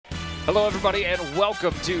Hello, everybody, and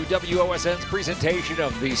welcome to WOSN's presentation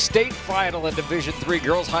of the state final in Division III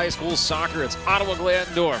Girls High School Soccer. It's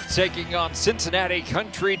Ottawa-Glandorf taking on Cincinnati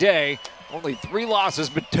Country Day. Only 3 losses,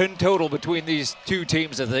 but 10 total between these two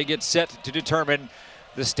teams as they get set to determine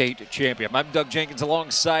the state champion. I'm Doug Jenkins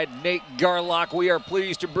alongside Nate Garlock. We are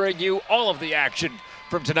pleased to bring you all of the action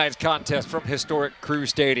from tonight's contest from historic Crew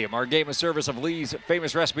Stadium. Our game of service of Lee's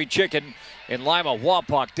Famous Recipe Chicken in Lima,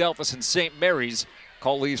 Wapak, Delphus, and St. Mary's.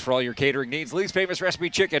 Call Lee's for all your catering needs. Lee's Famous Recipe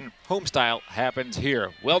Chicken, home style, happens here.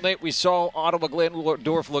 Well, Nate, we saw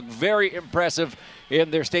Ottawa-Glandorf look very impressive in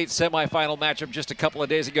their state semifinal matchup just a couple of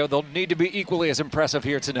days ago. They'll need to be equally as impressive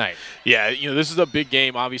here tonight. Yeah, this is a big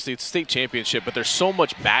game. Obviously, it's a state championship, but there's so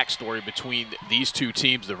much backstory between these two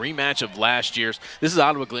teams. The rematch of last year's. This is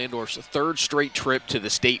Ottawa-Glandorf's 3rd straight trip to the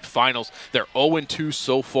state finals. They're 0-2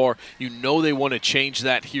 so far. You know they want to change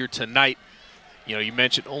that here tonight. You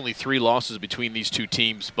mentioned only 3 losses between these two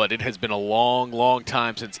teams, but it has been a long, long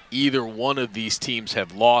time since either one of these teams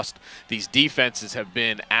have lost. These defenses have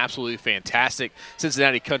been absolutely fantastic.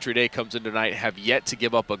 Cincinnati Country Day comes in tonight, have yet to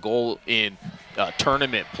give up a goal in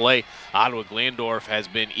tournament play. Ottawa-Glandorf has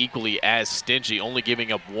been equally as stingy, only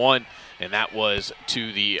giving up 1, and that was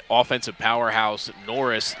to the offensive powerhouse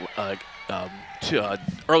Norris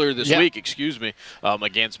earlier this week,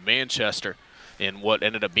 against Manchester, in what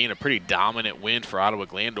ended up being a pretty dominant win for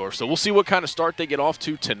Ottawa-Glandorf. So we'll see what kind of start they get off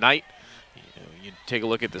to tonight. You take a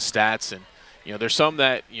look at the stats, and there's some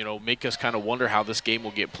that make us kind of wonder how this game will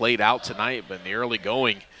get played out tonight. But in the early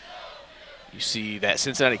going, you see that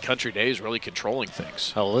Cincinnati Country Day is really controlling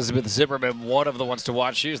things. Elizabeth Zimmerman, one of the ones to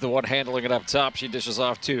watch. She's the one handling it up top. She dishes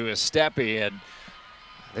off to Steppy, and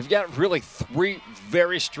they've got really 3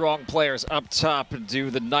 very strong players up top to do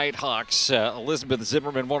the Nighthawks. Elizabeth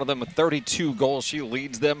Zimmerman, one of them with 32 goals. She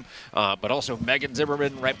leads them, but also Megan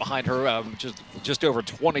Zimmerman right behind her, just over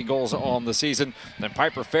 20 goals on the season. And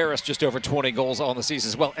Piper Ferris just over 20 goals on the season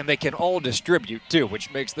as well. And they can all distribute too,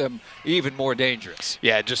 which makes them even more dangerous.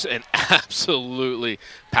 Yeah, just an absolutely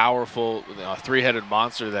powerful 3-headed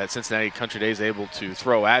monster that Cincinnati Country Day is able to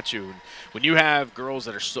throw at you. And when you have girls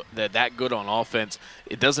that are that good on offense,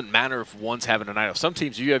 it doesn't matter if one's having a night off. Some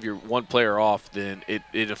teams, you have your one player off, then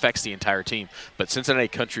it affects the entire team. But Cincinnati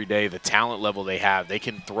Country Day, the talent level they have, they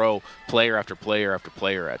can throw player after player after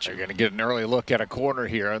player at you. You're going to get an early look at a corner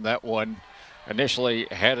here, and that one initially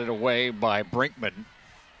headed away by Brinkman.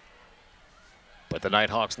 But the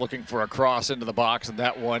Nighthawks looking for a cross into the box, and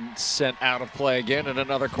that one sent out of play again, and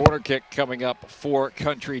another corner kick coming up for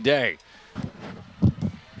Country Day.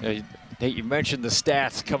 Nate, you mentioned the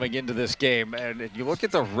stats coming into this game, and you look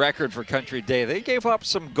at the record for Country Day. They gave up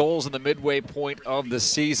some goals in the midway point of the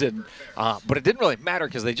season, but it didn't really matter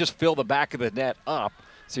because they just filled the back of the net up.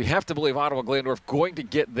 So you have to believe Ottawa-Glandorf going to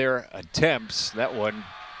get their attempts. That one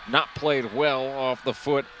not played well off the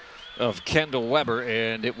foot of Kendall Weber,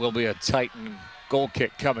 and it will be a Titan goal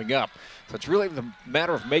kick coming up. So it's really the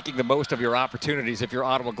matter of making the most of your opportunities if you're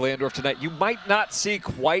Ottawa-Glandorf tonight. You might not see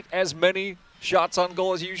quite as many shots on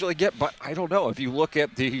goal as you usually get, but I don't know. If you look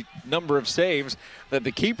at the number of saves that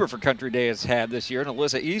the keeper for Country Day has had this year, and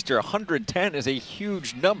Alyssa Easter, 110 is a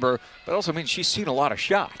huge number, but also means she's seen a lot of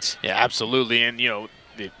shots. Yeah, absolutely. And,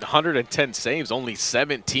 the 110 saves, only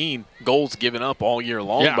 17 goals given up all year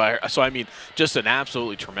long by her. So, I mean, just an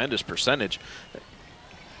absolutely tremendous percentage.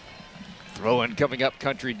 Throw in coming up,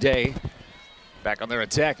 Country Day back on their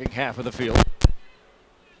attacking half of the field.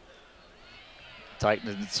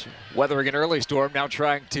 Titans weathering an early storm, now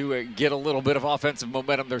trying to get a little bit of offensive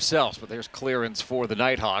momentum themselves, but there's clearance for the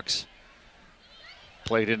Nighthawks.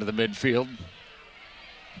 Played into the midfield.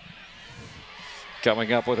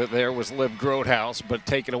 Coming up with it there was Liv Groothouse, but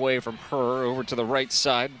taken away from her over to the right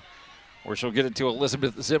side, where she'll get it to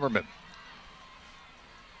Elizabeth Zimmerman.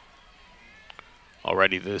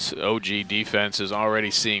 Already this OG defense is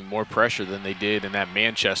already seeing more pressure than they did in that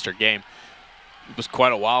Manchester game. It was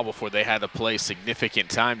quite a while before they had to play significant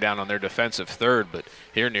time down on their defensive third, but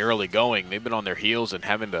here in the early going, they've been on their heels and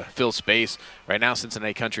having to fill space. Right now,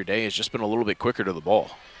 Cincinnati Country Day has just been a little bit quicker to the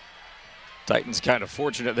ball. Titans kind of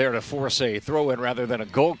fortunate there to force a throw-in rather than a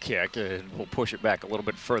goal kick, and we'll push it back a little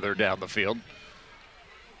bit further down the field.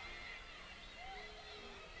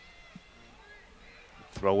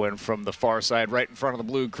 Throw in from the far side right in front of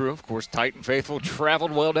the Blue Crew. Of course, Titan faithful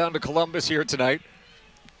traveled well down to Columbus here tonight.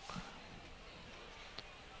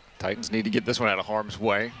 Titans need to get this one out of harm's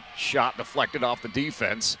way. Shot deflected off the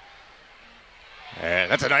defense.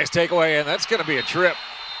 And that's a nice takeaway, and that's going to be a trip.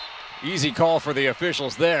 Easy call for the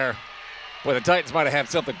officials there. Boy, the Titans might have had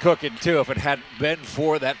something cooking, too, if it hadn't been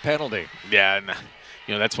for that penalty. Yeah, and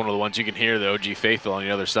you know, that's one of the ones you can hear the OG faithful on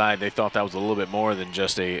the other side. They thought that was a little bit more than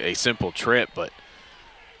just a simple trip, but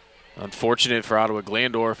unfortunate for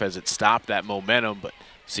Ottawa-Glandorf as it stopped that momentum, but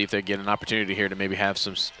see if they get an opportunity here to maybe have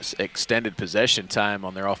some extended possession time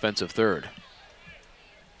on their offensive third.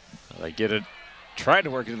 They get it, trying to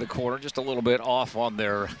work into the corner, just a little bit off on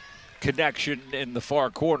their connection in the far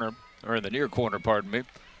corner, or in the near corner, pardon me.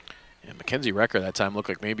 And Mackenzie Recker that time looked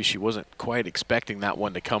like maybe she wasn't quite expecting that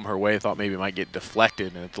one to come her way. Thought maybe it might get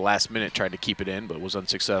deflected, and at the last minute tried to keep it in, but was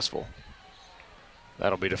unsuccessful.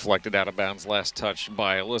 That'll be deflected out of bounds. Last touch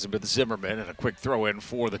by Elizabeth Zimmerman, and a quick throw in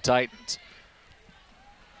for the Titans.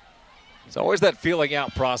 It's always that feeling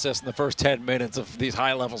out process in the first 10 minutes of these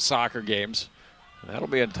high-level soccer games. That'll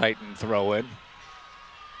be a Titan throw in.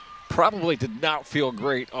 Probably did not feel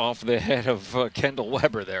great off the head of Kendall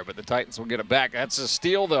Weber there, but the Titans will get it back. That's a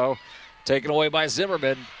steal, though, taken away by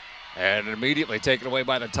Zimmerman, and immediately taken away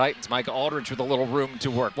by the Titans. Micah Aldridge with a little room to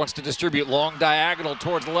work. Wants to distribute long diagonal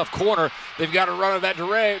towards the left corner. They've got to run it that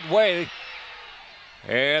way,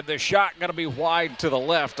 and the shot going to be wide to the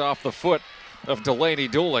left off the foot of Delaney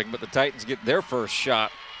Dooling, but the Titans get their first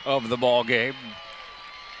shot of the ball game.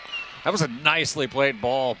 That was a nicely played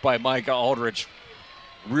ball by Micah Aldridge.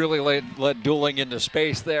 Really let Dooling into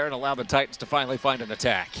space there and allow the Titans to finally find an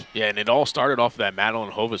attack. Yeah, and it all started off that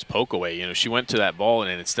Madeline Hovis poke away. You know, she went to that ball,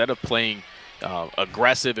 and instead of playing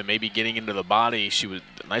aggressive and maybe getting into the body, she was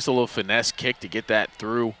a nice little finesse kick to get that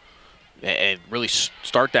through and really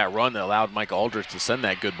start that run that allowed Mike Aldridge to send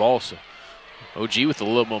that good ball. So OG with a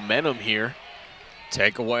little momentum here.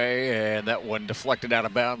 Takeaway, and that one deflected out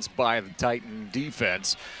of bounds by the Titan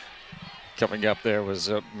defense. Coming up there was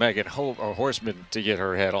Megan Horseman to get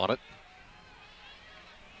her head on it.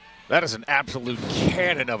 That is an absolute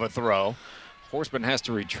cannon of a throw. Horseman has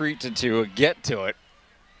to retreat to get to it.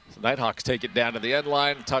 So Nighthawks take it down to the end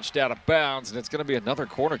line, touched out of bounds, and it's going to be another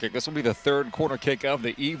corner kick. This will be the third corner kick of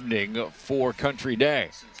the evening for Country Day.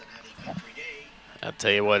 I'll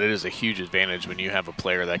tell you what, it is a huge advantage when you have a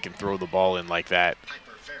player that can throw the ball in like that.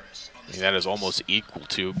 I mean, that is almost equal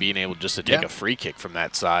to being able just to take a free kick from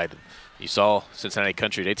that side. You saw Cincinnati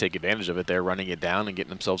Country, they take advantage of it. They're running it down and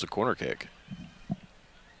getting themselves a corner kick.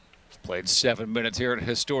 Played 7 minutes here at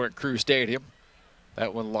historic Crew Stadium.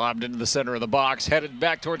 That one lobbed into the center of the box, headed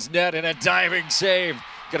back towards net, and a diving save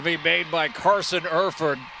going to be made by Carson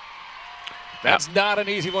Erford. That's not an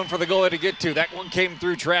easy one for the goalie to get to. That one came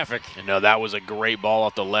through traffic. You know, that was a great ball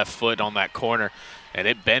off the left foot on that corner, and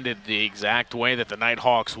it bended the exact way that the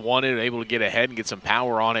Nighthawks wanted, able to get ahead and get some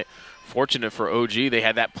power on it. Fortunate for OG, they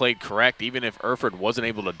had that played correct. Even if Erford wasn't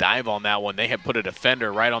able to dive on that one, they had put a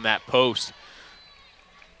defender right on that post.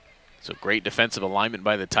 So great defensive alignment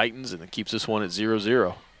by the Titans, and it keeps this one at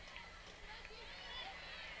 0-0.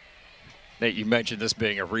 Nate, you mentioned this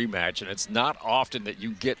being a rematch, and it's not often that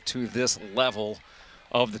you get to this level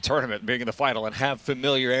of the tournament, being in the final, and have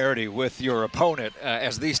familiarity with your opponent,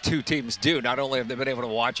 as these two teams do. Not only have they been able to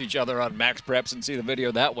watch each other on Max Preps and see the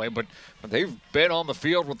video that way, but they've been on the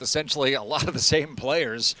field with essentially a lot of the same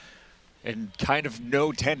players and kind of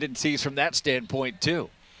no tendencies from that standpoint, too.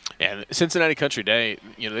 And Cincinnati Country Day,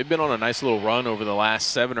 you know, they've been on a nice little run over the last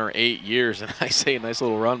 7 or 8 years. And I say a nice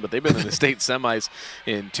little run, but they've been in the state semis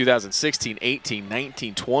in 2016, 18,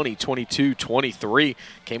 19, 20, 22, 23.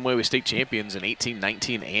 Came away with state champions in 18,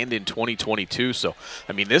 19, and in 2022. So,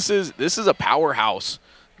 I mean, this is a powerhouse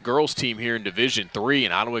girls team here in Division III,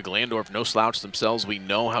 and Ottawa-Glandorf, no slouch themselves. We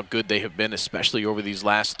know how good they have been, especially over these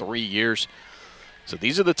last 3 years. So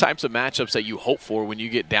these are the types of matchups that you hope for when you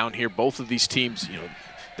get down here. Both of these teams, you know,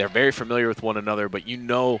 they're very familiar with one another, but you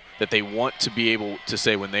know that they want to be able to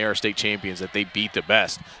say when they are state champions that they beat the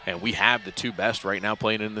best. And we have the two best right now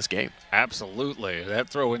playing in this game. Absolutely. That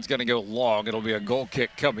throw-in's going to go long. It'll be a goal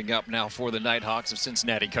kick coming up now for the Nighthawks of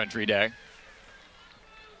Cincinnati Country Day.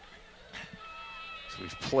 So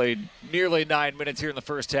we've played nearly 9 minutes here in the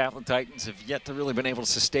first half. The Titans have yet to really been able to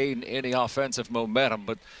sustain any offensive momentum,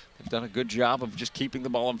 but they've done a good job of just keeping the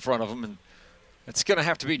ball in front of them. And it's going to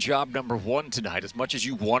have to be job number one tonight. As much as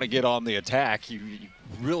you want to get on the attack, you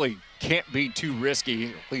really can't be too risky,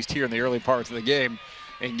 at least here in the early parts of the game,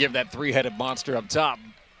 and give that three-headed monster up top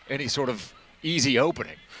any sort of easy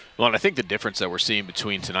opening. Well, and I think the difference that we're seeing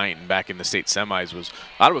between tonight and back in the state semis was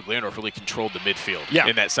Ottawa-Glandorf really controlled the midfield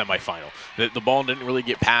in that semifinal. The ball didn't really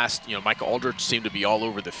get past. You know, Michael Aldridge seemed to be all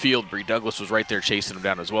over the field. Bree Douglas was right there chasing him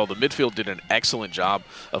down as well. The midfield did an excellent job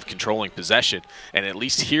of controlling possession, and at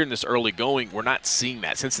least here in this early going, we're not seeing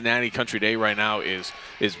that. Cincinnati Country Day right now is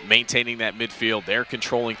maintaining that midfield. They're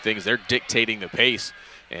controlling things. They're dictating the pace,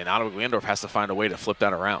 and Ottawa-Glandorf has to find a way to flip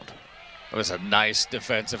that around. It was a nice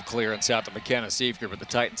defensive clearance out to McKenna Siefker, but the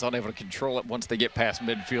Titans unable to control it once they get past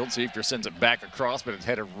midfield. Siefker sends it back across, but it's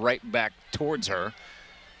headed right back towards her.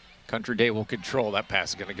 Country Day will control. That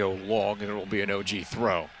pass is going to go long, and it will be an OG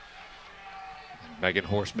throw. And Megan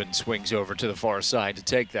Horseman swings over to the far side to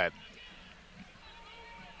take that.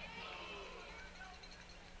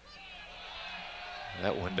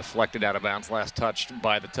 That one deflected out of bounds, last touched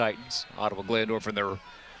by the Titans. Ottawa-Glandorf in their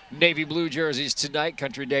navy blue jerseys tonight.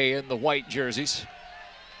 Country Day in the white jerseys.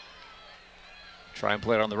 Try and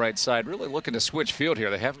play it on the right side. Really looking to switch field here.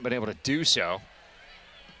 They haven't been able to do so.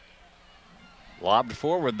 Lobbed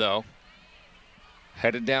forward, though.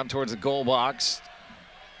 Headed down towards the goal box.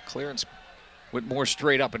 Clearance went more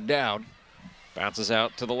straight up and down. Bounces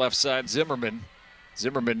out to the left side, Zimmerman.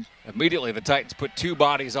 Zimmerman, immediately the Titans put two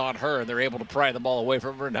bodies on her, and they're able to pry the ball away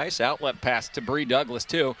from her. Nice outlet pass to Bree Douglas,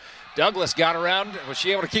 too. Douglas got around. Was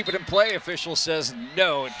she able to keep it in play? Official says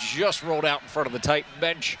no. It just rolled out in front of the Titan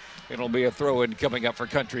bench. It'll be a throw-in coming up for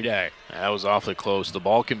Country Day. That was awfully close. The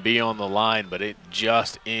ball can be on the line, but it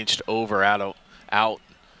just inched over out,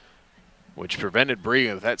 which prevented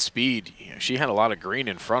Bree with that speed. You know, she had a lot of green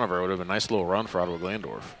in front of her. It would have been a nice little run for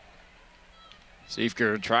Ottawa-Glandorf.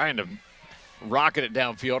 Siefker trying to rocket it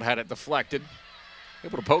downfield, had it deflected.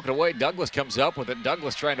 Able to poke it away. Douglas comes up with it.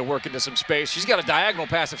 Douglas trying to work into some space. She's got a diagonal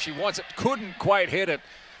pass if she wants it. Couldn't quite hit it.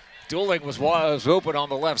 Dueling was open on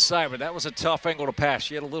the left side, but that was a tough angle to pass.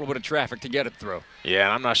 She had a little bit of traffic to get it through. Yeah,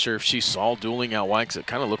 and I'm not sure if she saw Dueling out wide because it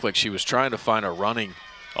kind of looked like she was trying to find a running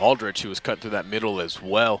Aldrich, who was cut through that middle as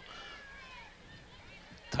well.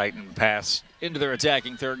 Titan pass into their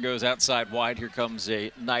attacking third, goes outside wide. Here comes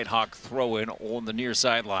a Nighthawk throw-in on the near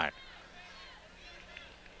sideline.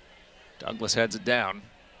 Douglas heads it down.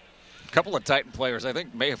 A couple of Titan players, I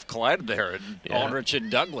think, may have collided there. And yeah. Aldrich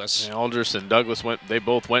and Douglas. Yeah, Aldrich and Douglas they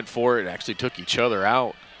both went for it. Actually took each other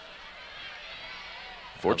out.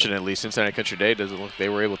 Fortunately, Cincinnati Country Day doesn't look they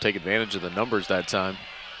were able to take advantage of the numbers that time.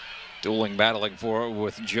 Dueling battling for it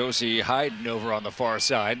with Josie Hayden over on the far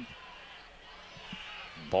side.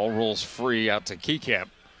 Ball rolls free out to Keycamp.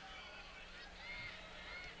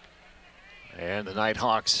 And the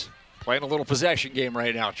Nighthawks playing a little possession game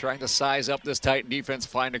right now, trying to size up this Titan defense,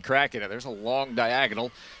 find a crack in it. There's a long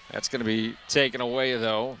diagonal. That's going to be taken away,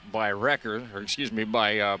 though, by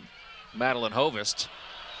by Madeline Hovest.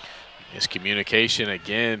 Miscommunication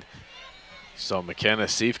again. So McKenna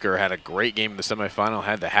Siefker had a great game in the semifinal,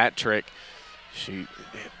 had the hat trick. She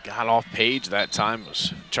got off page that time,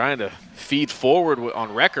 was trying to feed forward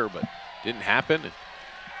on Wrecker, but didn't happen.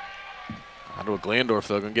 Ottawa-Glandorf,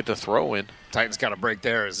 they're going to get the throw in. Titans got a break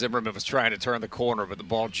there as Zimmerman was trying to turn the corner, but the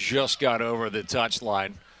ball just got over the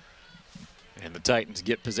touchline. And the Titans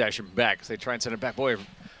get possession back as they try and send it back. Boy,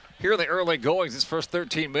 here in the early goings, this first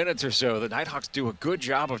 13 minutes or so, the Nighthawks do a good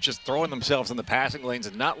job of just throwing themselves in the passing lanes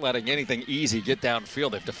and not letting anything easy get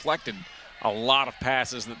downfield. They've deflected a lot of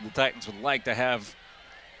passes that the Titans would like to have.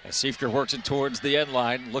 As Siefker works it towards the end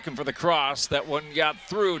line, looking for the cross. That one got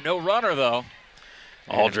through. No runner, though.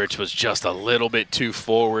 Aldrich was just a little bit too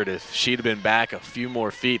forward. If she'd have been back a few more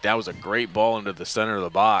feet, that was a great ball into the center of the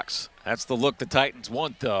box. That's the look the Titans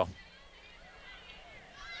want, though.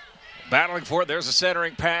 Battling for it. There's a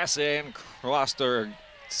centering pass, and Kloster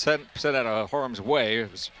sent out of harm's way.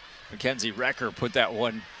 It was Mackenzie Wrecker put that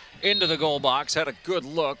one into the goal box. Had a good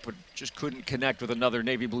look, but just couldn't connect with another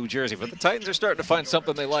navy blue jersey. But the Titans are starting to find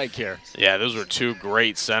something they like here. Yeah, those were two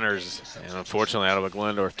great centers. And unfortunately,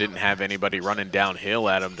 Ottawa-Glandorf didn't have anybody running downhill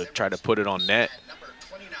at them to try to put it on net.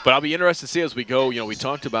 But I'll be interested to see as we go. You know, we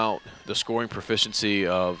talked about the scoring proficiency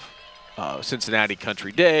of Cincinnati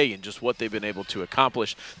Country Day and just what they've been able to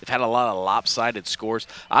accomplish. They've had a lot of lopsided scores.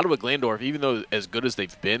 Ottawa-Glandorf, even though as good as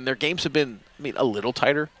they've been, their games have been, a little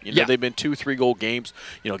tighter. You know, yeah. They've been 2-3 goal games,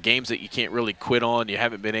 games that you can't really quit on. You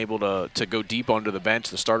haven't been able to go deep onto the bench.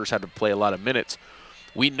 The starters had to play a lot of minutes.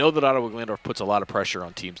 We know that Ottawa-Glandorf puts a lot of pressure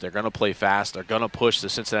on teams. They're going to play fast. They're going to push the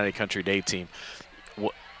Cincinnati Country Day team.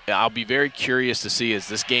 I'll be very curious to see as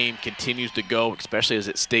this game continues to go, especially as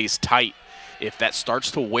it stays tight, if that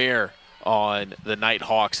starts to wear on the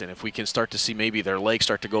Nighthawks, and if we can start to see maybe their legs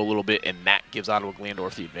start to go a little bit, and that gives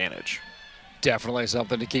Ottawa-Glandorf the advantage. Definitely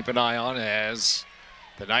something to keep an eye on as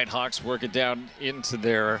the Nighthawks work it down into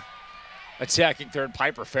their attacking third.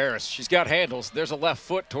 Piper Ferris, she's got handles. There's a left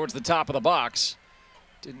foot towards the top of the box.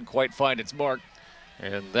 Didn't quite find its mark.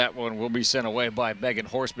 And that one will be sent away by Megan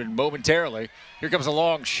Horseman momentarily. Here comes a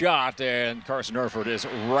long shot, and Carson Erford is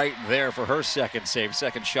right there for her second save.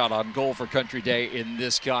 Second shot on goal for Country Day in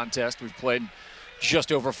this contest. We've played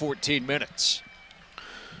just over 14 minutes.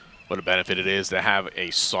 What a benefit it is to have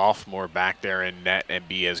a sophomore back there in net and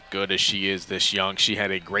be as good as she is this young. She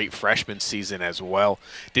had a great freshman season as well.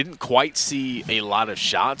 Didn't quite see a lot of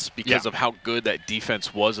shots because of how good that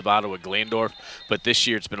defense was of Ottawa-Glandorf, but this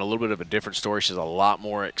year it's been a little bit of a different story. She has a lot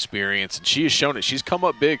more experience, and she has shown it. She's come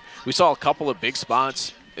up big. We saw a couple of big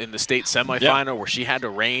spots in the state semifinal where she had to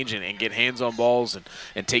range and get hands on balls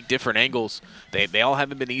and take different angles. They all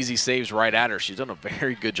haven't been easy saves right at her. She's done a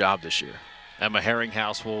very good job this year. Emma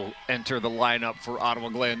Herringhouse will enter the lineup for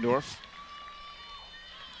Ottawa-Glandorf.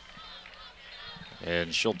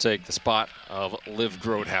 And she'll take the spot of Liv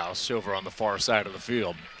Groothouse over on the far side of the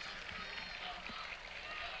field.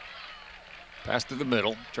 Pass to the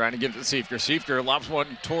middle, trying to get it to Siefker. Siefker lobs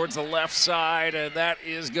one towards the left side, and that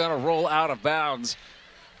is going to roll out of bounds.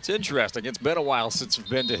 It's interesting. It's been a while since we've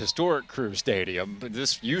been to historic Crew Stadium.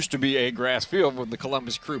 This used to be a grass field when the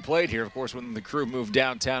Columbus Crew played here. Of course, when the Crew moved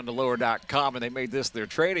downtown to lower.com and they made this their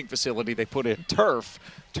training facility, they put in turf.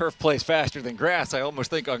 Turf plays faster than grass. I almost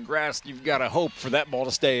think on grass you've got to hope for that ball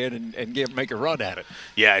to stay in and make a run at it.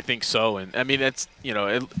 Yeah, I think so. And I mean, that's, you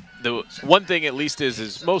know, the one thing at least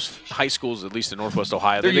is most high schools, at least in Northwest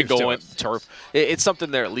Ohio, they go in turf. It's something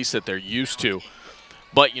there at least that they're used to.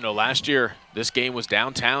 But, you know, last year, this game was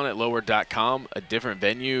downtown at lower.com, a different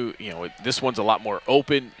venue. You know, this one's a lot more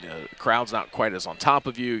open. The crowd's not quite as on top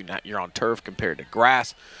of you. You're on turf compared to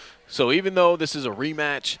grass. So even though this is a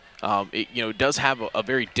rematch, it does have a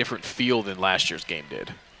very different feel than last year's game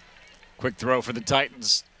did. Quick throw for the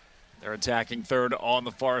Titans. They're attacking third on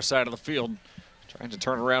the far side of the field. Trying to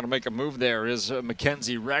turn around and make a move there is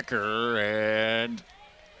Mackenzie Recker, and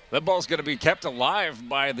that ball's going to be kept alive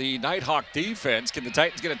by the Nighthawk defense. Can the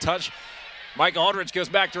Titans get a touch? Mike Aldridge goes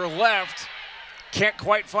back to her left. Can't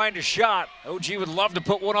quite find a shot. OG would love to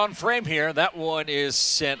put one on frame here. That one is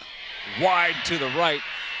sent wide to the right.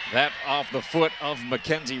 That off the foot of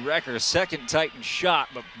Mackenzie Recker. Second Titan shot,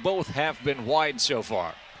 but both have been wide so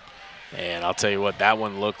far. And I'll tell you what, that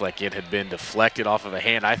one looked like it had been deflected off of a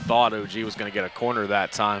hand. I thought OG was going to get a corner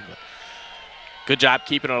that time. But good job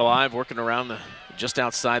keeping it alive, working around just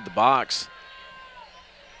outside the box.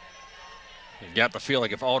 You got the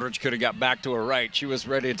feeling if Aldridge could have got back to her right, she was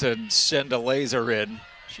ready to send a laser in.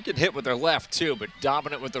 She could hit with her left too, but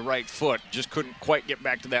dominant with the right foot. Just couldn't quite get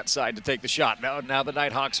back to that side to take the shot. Now the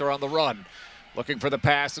Nighthawks are on the run. Looking for the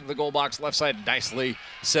pass into the goal box left side. Nicely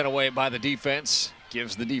sent away by the defense.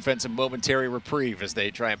 Gives the defense a momentary reprieve as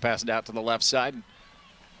they try and pass it out to the left side.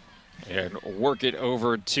 And work it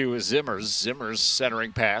over to Zimmers. Zimmers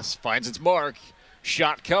centering pass finds its mark.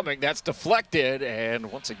 Shot coming, that's deflected,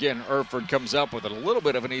 and once again Erford comes up with a little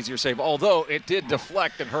bit of an easier save, although it did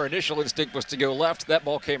deflect and her initial instinct was to go left. That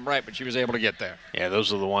ball came right, but she was able to get there. Yeah,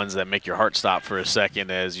 those are the ones that make your heart stop for a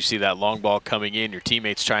second as you see that long ball coming in, your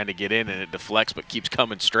teammate's trying to get in and it deflects but keeps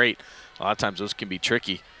coming straight. A lot of times those can be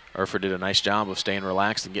tricky. Erford did a nice job of staying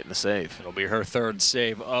relaxed and getting the save. It'll be her third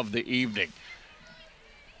save of the evening.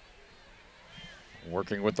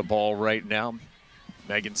 Working with the ball right now,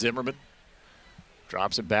 Megan Zimmerman.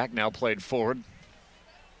 Drops it back, now played forward.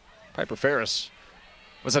 Piper Ferris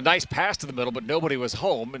was a nice pass to the middle, but nobody was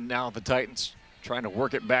home, and now the Titans trying to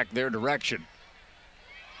work it back their direction.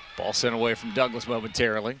 Ball sent away from Douglas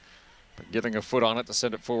momentarily, but getting a foot on it to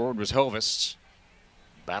send it forward was Hovis.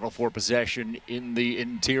 Battle for possession in the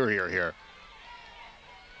interior here.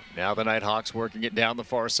 Now the Nighthawks working it down the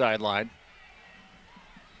far sideline.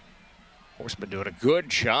 Horseman doing a good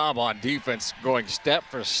job on defense, going step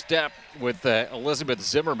for step with Elizabeth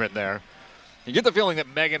Zimmerman there. You get the feeling that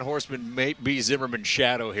Megan Horseman may be Zimmerman's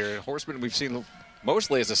shadow here. Horseman we've seen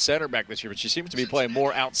mostly as a center back this year, but she seems to be playing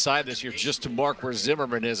more outside this year just to mark where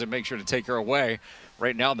Zimmerman is and make sure to take her away.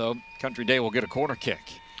 Right now, though, Country Day will get a corner kick.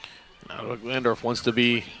 Now, Glandorf wants to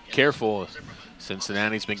be careful.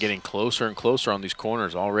 Cincinnati's been getting closer and closer on these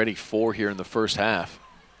corners, already 4 here in the first half.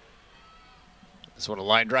 This one a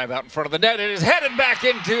line drive out in front of the net. It is headed back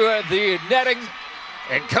into the netting,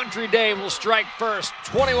 and Country Day will strike first.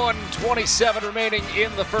 21-27 remaining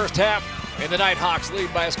in the first half, and the Nighthawks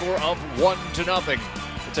lead by a score of 1-0.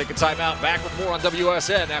 We'll take a timeout. Back with more on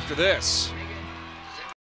WSN after this.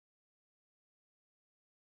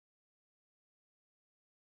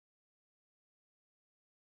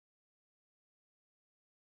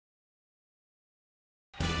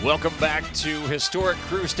 Welcome back to historic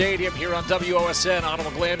Crew Stadium here on WOSN.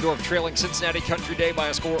 Ottawa-Glandorf trailing Cincinnati Country Day by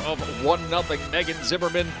a score of 1-0. Megan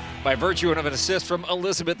Zimmerman, by virtue of an assist from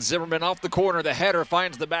Elizabeth Zimmerman off the corner. The header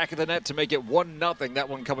finds the back of the net to make it 1-0. That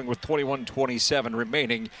one coming with 21-27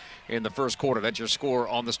 remaining in the first quarter. That's your score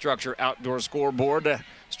on the Structure Outdoor scoreboard.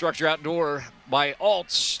 Structure Outdoor by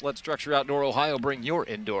Alts. Let Structure Outdoor Ohio bring your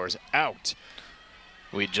indoors out.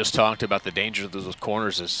 We just talked about the danger of those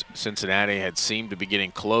corners as Cincinnati had seemed to be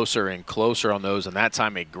getting closer and closer on those, and that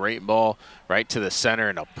time a great ball right to the center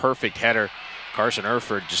and a perfect header. Carson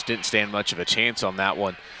Erford just didn't stand much of a chance on that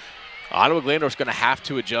one. Ottawa-Glandorf's going to have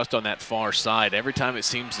to adjust on that far side. Every time it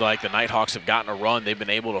seems like the Nighthawks have gotten a run, they've been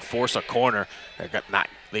able to force a corner.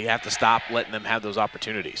 They have to stop letting them have those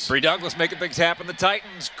opportunities. Bree Douglas making things happen. The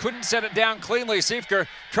Titans couldn't set it down cleanly. Siefker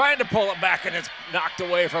trying to pull it back, and it's knocked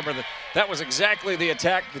away from her. That was exactly the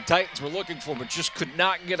attack the Titans were looking for, but just could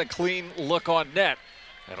not get a clean look on net.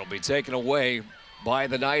 That'll be taken away by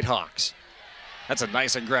the Nighthawks. That's a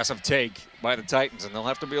nice aggressive take by the Titans, and they'll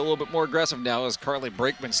have to be a little bit more aggressive now as Carly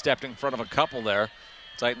Brakeman stepped in front of a couple there.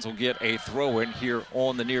 Titans will get a throw-in here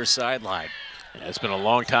on the near sideline. Yeah, it's been a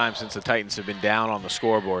long time since the Titans have been down on the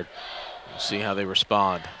scoreboard. We'll see how they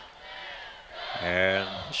respond. And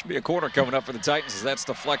there should be a corner coming up for the Titans as that's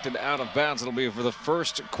deflected out of bounds. It'll be for the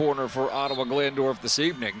first corner for Ottawa-Glandorf this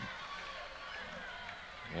evening.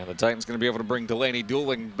 And the Titans going to be able to bring Delaney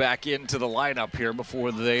Dooling back into the lineup here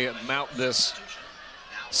before they mount this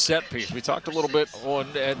set piece. We talked a little bit on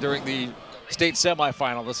during the state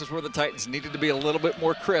semifinal. This is where the Titans needed to be a little bit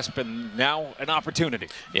more crisp, and now an opportunity.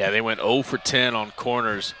 Yeah, they went 0 for 10 on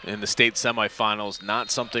corners in the state semifinals. Not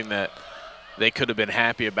something that they could have been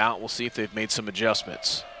happy about. We'll see if they've made some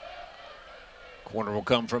adjustments. Corner will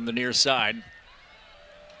come from the near side.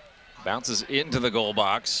 Bounces into the goal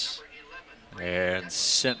box and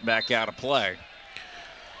sent back out of play.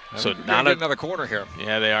 So not another corner here.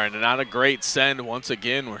 Yeah, they are. Not a great send. Once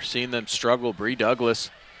again, we're seeing them struggle. Bree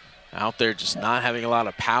Douglas out there just not having a lot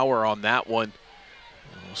of power on that one.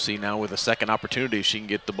 We'll see now with a second opportunity if she can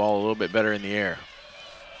get the ball a little bit better in the air.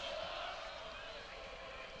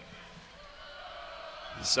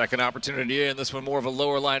 Second opportunity in. This one more of a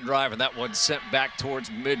lower line drive, and that one sent back towards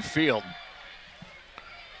midfield.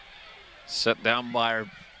 Set down by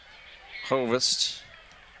Hovest.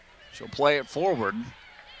 She'll play it forward.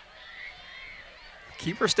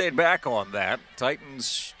 Keeper stayed back on that.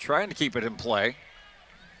 Titans trying to keep it in play,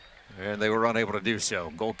 and they were unable to do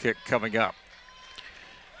so. Goal kick coming up.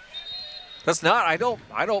 That's not, I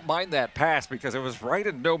don't mind that pass because it was right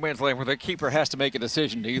in no man's land where the keeper has to make a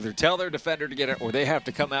decision to either tell their defender to get it or they have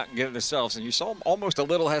to come out and get it themselves. And you saw almost a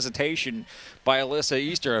little hesitation by Alyssa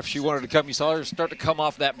Easter. If she wanted to come, you saw her start to come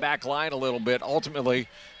off that back line a little bit. Ultimately,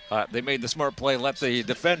 they made the smart play, let the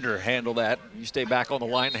defender handle that. You stay back on the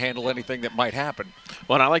line and handle anything that might happen.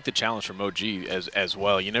 Well, and I like the challenge from OG as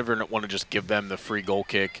well. You never want to just give them the free goal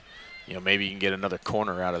kick. You know, maybe you can get another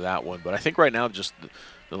corner out of that one. But I think right now just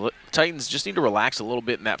the Titans just need to relax a little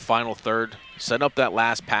bit in that final third, set up that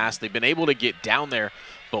last pass. They've been able to get down there,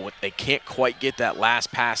 but they can't quite get that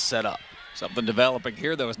last pass set up. Something developing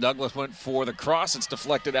here, though, as Douglas went for the cross. It's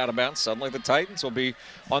deflected out of bounds. Suddenly the Titans will be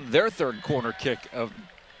on their third corner kick of.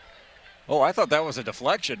 Oh, I thought that was a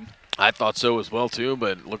deflection. I thought so as well, too,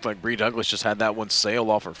 but it looked like Bree Douglas just had that one sail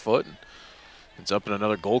off her foot. And it's up in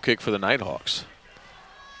another goal kick for the Nighthawks.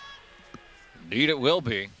 Indeed it will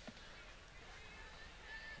be.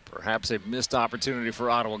 Perhaps a missed opportunity for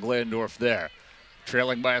Ottawa-Glandorf there.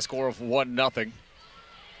 Trailing by a score of 1-0.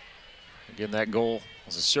 Again, that goal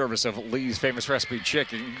was a service of Lee's Famous Recipe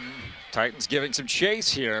Chicken. Titans giving some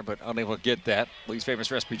chase here, but unable to get that. Lee's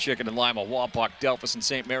Famous Recipe Chicken in Lima, Wapak, Delphus, and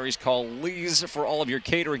St. Mary's. Call Lee's for all of your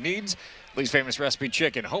catering needs. Lee's Famous Recipe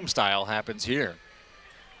Chicken, home style, happens here.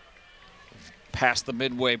 Past the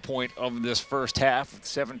midway point of this first half, with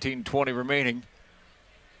 17:20 remaining.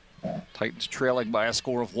 Titans trailing by a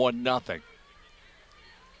score of 1-0.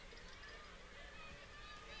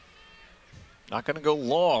 Not going to go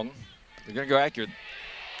long. They're going to go accurate.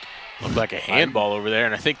 Looked like a handball over there,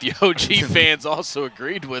 and I think the OG fans also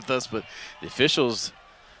agreed with us, but the officials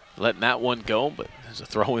letting that one go, but there's a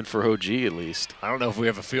throw-in for OG at least. I don't know if we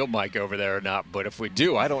have a field mic over there or not, but if we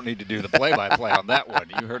do, I don't need to do the play-by-play on that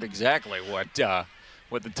one. You heard exactly what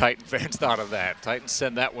the Titan fans thought of that. Titans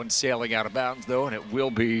send that one sailing out of bounds, though, and it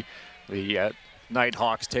will be the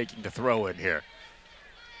Nighthawks taking the throw in here.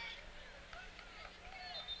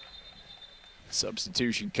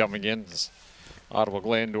 Substitution coming in.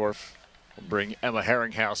 Ottawa-Glandorf will bring Emma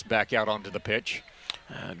Herringhouse back out onto the pitch.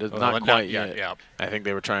 Not quite yet. Yeah. I think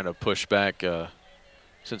they were trying to push back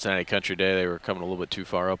Cincinnati Country Day. They were coming a little bit too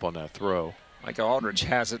far up on that throw. Micah Aldridge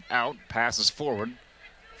has it out, passes forward,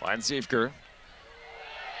 finds Siefker.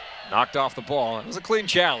 Knocked off the ball. It was a clean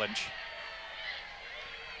challenge.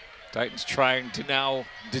 Titans trying to now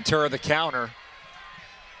deter the counter.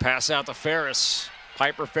 Pass out to Ferris.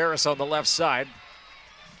 Piper Ferris on the left side.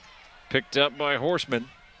 Picked up by Horseman.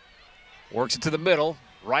 Works it to the middle.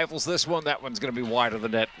 rivals this one. That one's going to be wide of the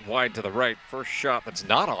net, wide to the right. First shot that's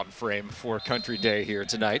not on frame for Country Day here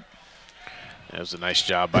tonight. That was a nice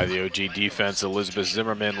job by the OG defense. Elizabeth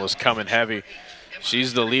Zimmerman was coming heavy.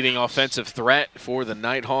 She's the leading offensive threat for the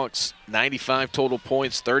Nighthawks. 95 total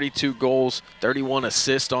points, 32 goals, 31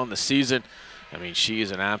 assists on the season. I mean, she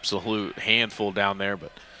is an absolute handful down there,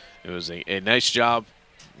 but it was a nice job.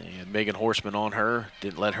 And Megan Horseman on her,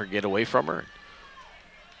 didn't let her get away from her.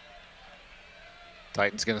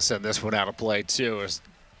 Titans going to send this one out of play, too, as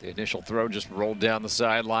the initial throw just rolled down the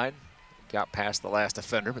sideline. Got past the last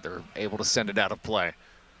defender, but they were able to send it out of play.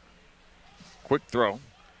 Quick throw.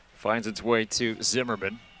 Finds its way to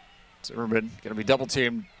Zimmerman. Zimmerman going to be double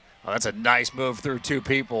teamed. Oh, that's a nice move through two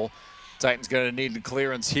people. Titans going to need the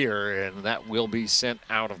clearance here, and that will be sent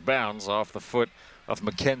out of bounds off the foot of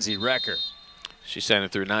Mackenzie Recker. She sent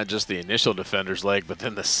it through not just the initial defender's leg, but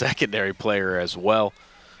then the secondary player as well.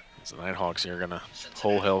 As the Nighthawks here are going to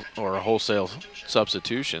wholesale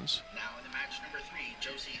substitutions.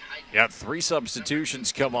 Yeah, 3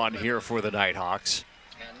 substitutions come on here for the Nighthawks.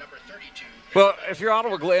 Well, if you're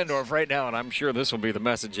Ottawa-Glandorf right now, and I'm sure this will be the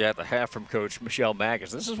message at the half from Coach Michelle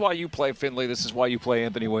Magus, this is why you play Findlay, this is why you play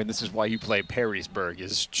Anthony Wayne, this is why you play Perrysburg,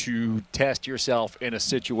 is to test yourself in a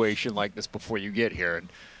situation like this before you get here. And,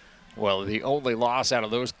 well, the only loss out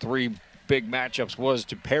of those 3 big matchups was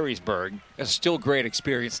to Perrysburg. It's still great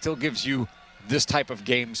experience, still gives you this type of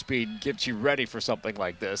game speed, gets you ready for something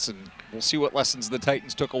like this, and we'll see what lessons the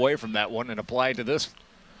Titans took away from that one and applied to this.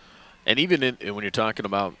 And even when you're talking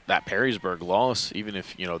about that Perrysburg loss, even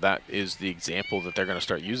if, you know, that is the example that they're going to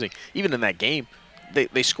start using, even in that game,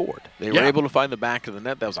 they scored. They were able to find the back of the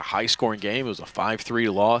net. That was a high-scoring game. It was a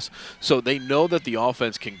 5-3 loss. So they know that the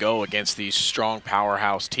offense can go against these strong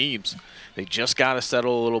powerhouse teams. They just got to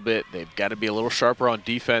settle a little bit. They've got to be a little sharper on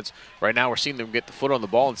defense. Right now we're seeing them get the foot on the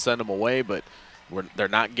ball and send them away, but they're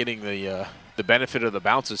not getting the benefit of the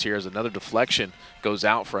bounces here as another deflection goes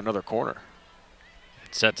out for another corner.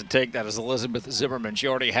 Set to take that is Elizabeth Zimmerman. She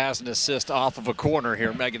already has an assist off of a corner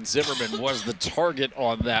here. Megan Zimmerman was the target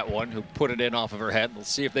on that one, who put it in off of her head. We'll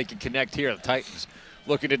see if they can connect here. The Titans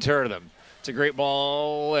looking to turn them. It's a great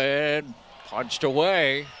ball and punched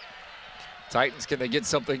away. Titans, can they get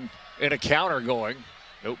something in a counter going?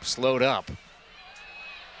 Nope, slowed up.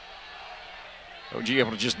 OG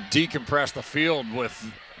able to just decompress the field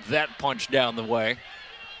with that punch down the way.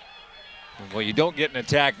 Well, you don't get an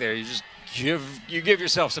attack there. You just give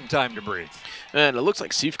yourself some time to breathe. And it looks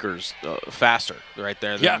like Siefker's faster right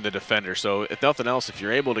there than the defender. So if nothing else, if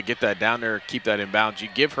you're able to get that down there, keep that in bounds, you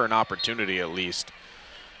give her an opportunity at least.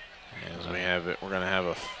 As we have it, we're going to have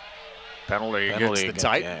a penalty against the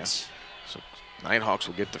Titans. Yeah. So Nighthawks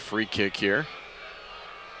will get the free kick here.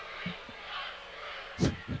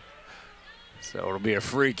 So it'll be a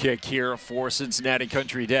free kick here for Cincinnati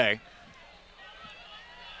Country Day,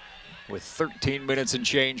 with 13 minutes and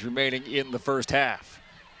change remaining in the first half.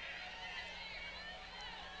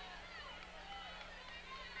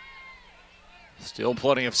 Still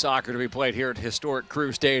plenty of soccer to be played here at historic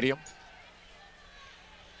Crew Stadium.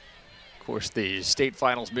 Of course, the state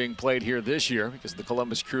finals being played here this year because the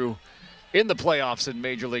Columbus Crew in the playoffs in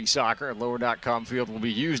Major League Soccer at Lower.com Field will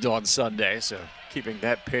be used on Sunday, so keeping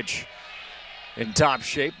that pitch in top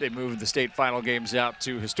shape. They moved the state final games out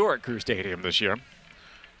to historic Crew Stadium this year,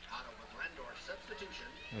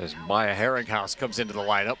 as Maya Herringhouse comes into the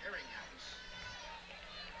lineup.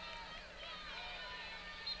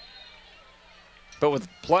 But with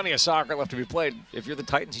plenty of soccer left to be played, if you're the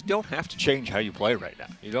Titans, you don't have to change how you play right now.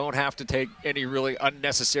 You don't have to take any really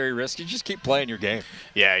unnecessary risks. You just keep playing your game.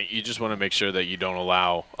 Yeah, you just want to make sure that you don't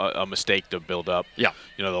allow a mistake to build up. Yeah.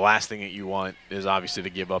 You know, the last thing that you want is obviously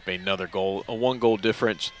to give up another goal. A 1-goal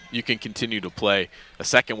difference, you can continue to play. A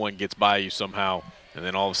second one gets by you somehow, and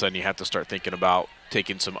then all of a sudden you have to start thinking about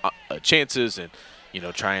taking some chances and, you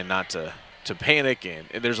know, trying not to panic.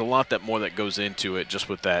 And there's a lot more that goes into it just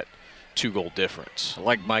with that 2-goal difference. I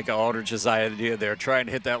like Micah Aldridge's idea there, trying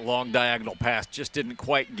to hit that long diagonal pass. Just didn't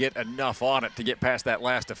quite get enough on it to get past that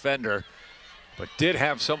last defender, but did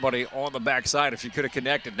have somebody on the backside if she could have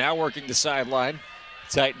connected. Now working the sideline.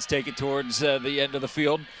 Titans take it towards the end of the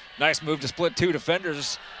field. Nice move to split 2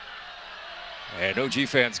 defenders. And OG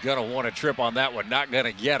fans going to want to trip on that one. Not going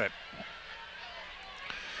to get it.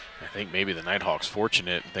 I think maybe the Nighthawks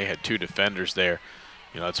fortunate. They had 2 defenders there.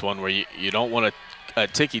 You know, it's one where you don't want a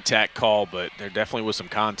ticky-tack call, but there definitely was some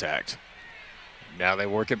contact. Now they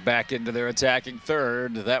work it back into their attacking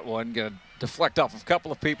third. That one going to deflect off of a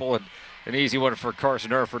couple of people, and an easy one for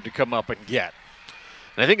Carson Erford to come up and get.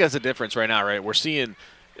 And I think that's the difference right now, right? We're seeing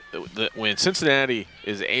when Cincinnati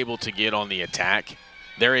is able to get on the attack,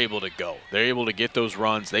 they're able to go. They're able to get those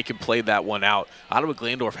runs. They can play that one out.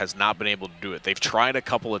 Ottawa-Glandorf has not been able to do it. They've tried a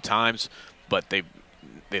couple of times, but they've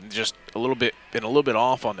just been a little bit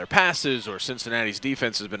off on their passes, or Cincinnati's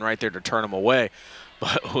defense has been right there to turn them away.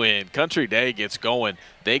 But when Country Day gets going,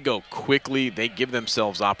 they go quickly. They give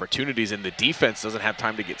themselves opportunities, and the defense doesn't have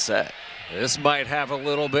time to get set. This might have a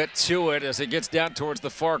little bit to it as it gets down towards the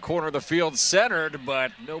far corner of the field, centered,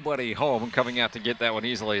 but nobody home. Coming out to get that one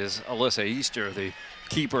easily is Alyssa Easter, the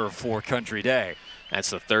keeper for Country Day. That's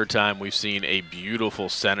the third time we've seen a beautiful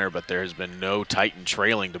center, but there has been no Titan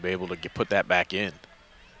trailing to be able to put that back in.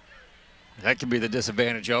 That can be the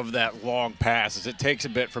disadvantage of that long pass, as it takes a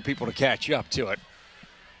bit for people to catch up to it.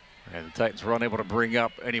 And the Titans were unable to bring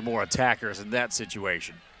up any more attackers in that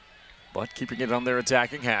situation. But keeping it on their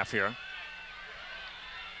attacking half here.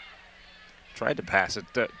 Tried to pass it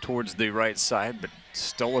towards the right side, but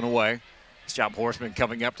stolen away. Nice job, Horseman,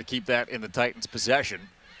 coming up to keep that in the Titans' possession.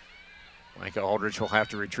 Micah Aldridge will have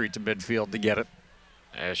to retreat to midfield to get it,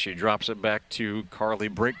 as she drops it back to Carly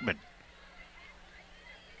Brinkman.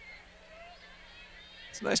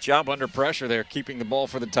 It's a nice job under pressure there, keeping the ball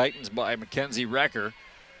for the Titans by Mackenzie Recker.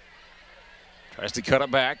 Tries to cut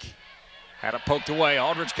it back. Had it poked away.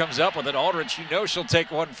 Aldridge comes up with it. Aldridge, you know she'll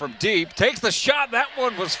take one from deep. Takes the shot. That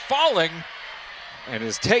one was falling and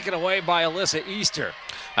is taken away by Alyssa Easter.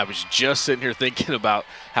 I was just sitting here thinking about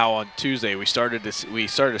how on Tuesday we started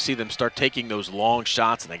to see them start taking those long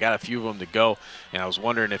shots, and they got a few of them to go. And I was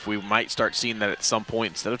wondering if we might start seeing that at some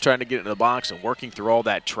point, instead of trying to get into the box and working through all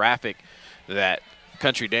that traffic that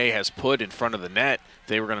Country Day has put in front of the net,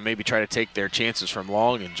 they were going to maybe try to take their chances from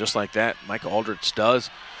long, and just like that, Micah Aldridge does.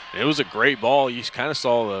 And it was a great ball. You kind of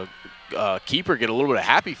saw the keeper get a little bit of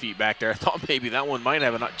happy feet back there. I thought maybe that one might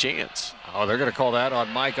have a chance. Oh, they're going to call that on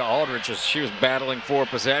Micah Aldridge as she was battling for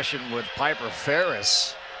possession with Piper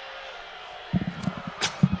Ferris.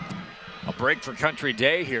 A break for Country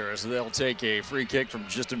Day here as they'll take a free kick from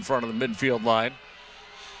just in front of the midfield line.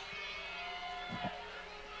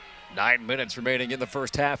 9 minutes remaining in the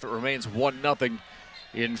first half. It remains 1-0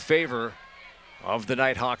 in favor of the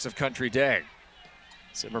Nighthawks of Country Day.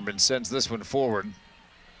 Zimmerman sends this one forward.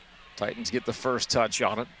 Titans get the first touch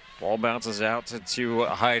on it. Ball bounces out to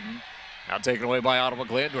Hayden. Now taken away by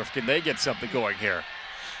Ottawa-Glandorf. Can they get something going here?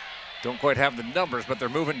 Don't quite have the numbers, but they're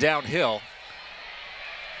moving downhill.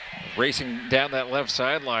 Racing down that left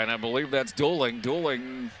sideline, I believe that's Dooling.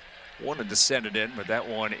 Dooling wanted to send it in, but that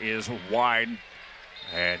one is wide,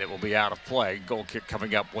 and it will be out of play. Goal kick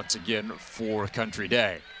coming up once again for Country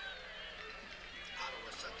Day.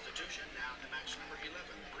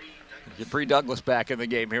 Get Bree Douglas back in the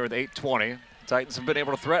game here with 8:20. Titans have been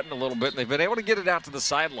able to threaten a little bit, and they've been able to get it out to the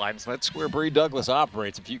sidelines. That's where Bree Douglas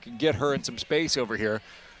operates. If you can get her in some space over here,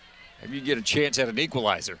 maybe you get a chance at an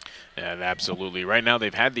equalizer. And absolutely. Right now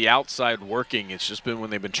they've had the outside working. It's just been when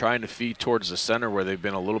they've been trying to feed towards the center where they've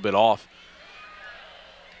been a little bit off.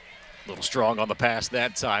 A little strong on the pass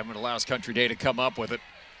that time. It allows Country Day to come up with it.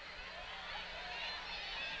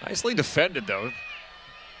 Nicely defended, though.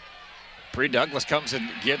 Bree Douglas comes and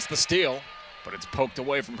gets the steal, but it's poked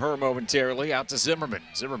away from her momentarily out to Zimmerman.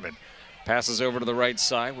 Zimmerman passes over to the right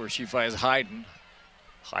side where she finds Hayden.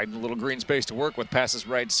 Hayden a little green space to work with, passes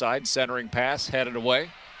right side, centering pass, headed away.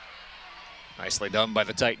 Nicely done by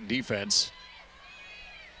the Titan defense.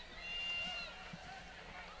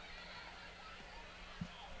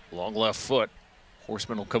 Long left foot.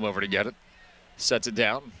 Horseman will come over to get it. Sets it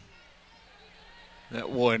down. That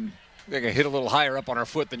one, I think, hit a little higher up on her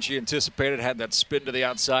foot than she anticipated. Had that spin to the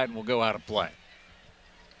outside and will go out of play.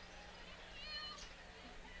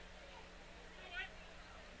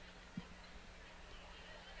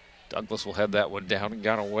 Douglas will head that one down and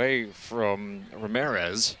got away from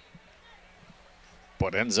Ramirez,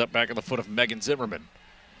 but ends up back at the foot of Megan Zimmerman.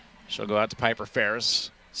 She'll go out to Piper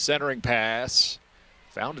Ferris. Centering pass.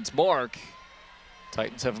 Found its mark.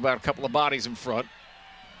 Titans have about a couple of bodies in front.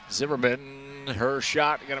 Zimmerman, her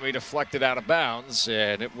shot going to be deflected out of bounds,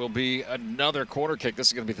 and it will be another corner kick. This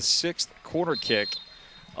is going to be the 6th corner kick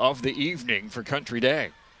of the evening for Country Day.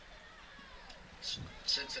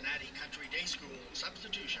 Cincinnati Country Day School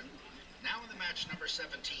substitution. Now in the match, number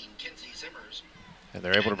 17, Kinsey Zimmers. And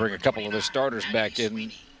they're able to bring a couple of their starters back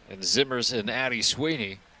in, and Zimmers and Addie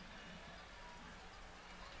Sweeney.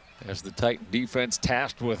 As the Titan defense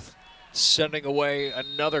tasked with sending away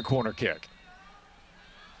another corner kick.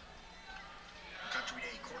 Country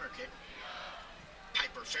Day corner kick.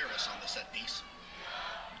 Piper Ferris on the set piece.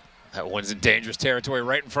 That one's in dangerous territory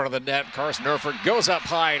right in front of the net. Carson Erford goes up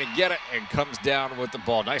high to get it and comes down with the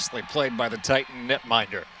ball. Nicely played by the Titan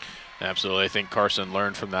netminder. Absolutely. I think Carson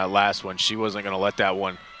learned from that last one. She wasn't going to let that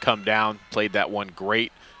one come down, played that one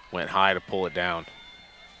great, went high to pull it down.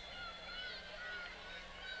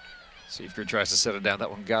 Seifker tries to set it down. That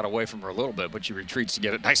one got away from her a little bit, but she retreats to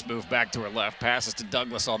get it. Nice move back to her left. Passes to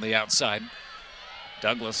Douglas on the outside.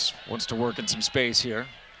 Douglas wants to work in some space here.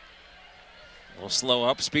 A little slow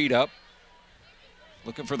up, speed up.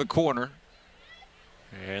 Looking for the corner.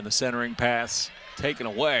 And the centering pass taken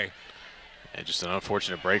away. And just an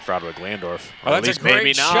unfortunate break for Ottawa-Glandorf. Well, that's a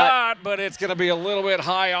great shot, but it's going to be a little bit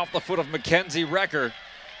high off the foot of Mackenzie Recker.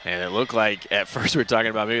 And it looked like, at first we were talking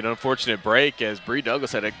about maybe an unfortunate break, as Bree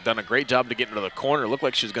Douglas had done a great job to get into the corner. It looked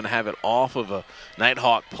like she was going to have it off of a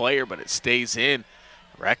Nighthawk player, but it stays in.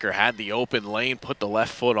 Recker had the open lane, put the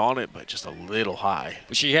left foot on it, but just a little high.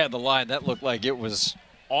 She had the line. That looked like it was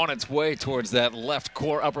on its way towards that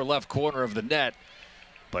upper left corner of the net.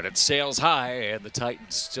 But it sails high, and the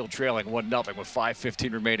Titans still trailing 1-0 with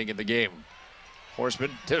 5:15 remaining in the game.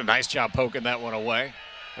 Horseman did a nice job poking that one away.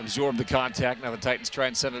 Absorbed the contact. Now the Titans try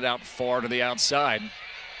and send it out far to the outside.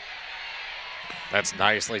 That's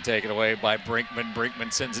nicely taken away by Brinkman.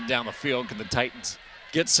 Brinkman sends it down the field. Can the Titans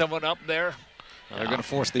get someone up there? Well, they're going to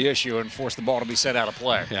force the issue and force the ball to be sent out of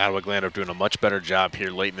play. Yeah, Ottawa-Glandorf doing a much better job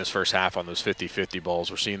here late in this first half on those 50-50 balls.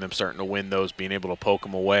 We're seeing them starting to win those, being able to poke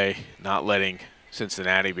them away, not letting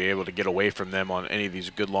Cincinnati be able to get away from them on any of these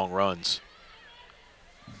good long runs.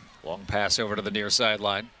 Long pass over to the near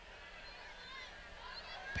sideline.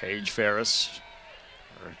 Piper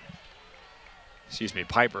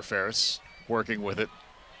Ferris working with it.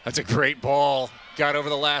 That's a great ball. Got over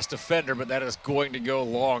the last defender, but that is going to go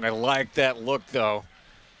long. I like that look, though.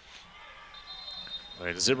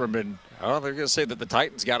 Zimmerman, they're going to say that the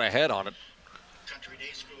Titans got ahead on it.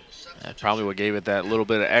 That probably what gave it that little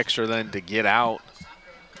bit of extra then to get out.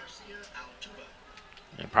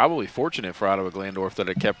 And probably fortunate for Ottawa-Glandorf that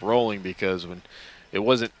it kept rolling, because when it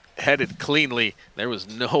wasn't headed cleanly, there was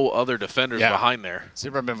no other defenders behind there.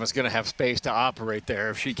 Zimmerman was going to have space to operate there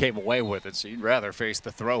if she came away with it, so you'd rather face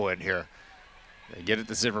the throw in here. They get it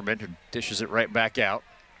to Zimmerman, who dishes it right back out.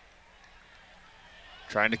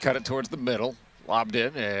 Trying to cut it towards the middle. Lobbed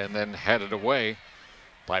in and then headed away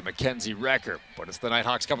by Mackenzie Recker. But it's the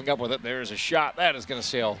Nighthawks coming up with it. There's a shot. That is going to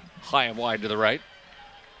sail high and wide to the right.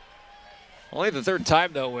 Only the third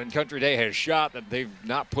time, though, when Country Day has shot that they've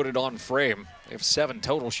not put it on frame. They have 7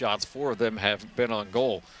 total shots. 4 of them have been on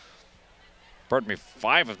goal. Pardon me,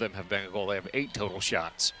 5 of them have been on goal. They have 8 total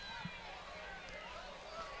shots.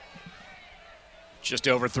 Just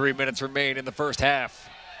over 3 minutes remain in the first half.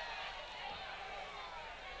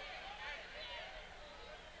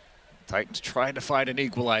 Titans trying to find an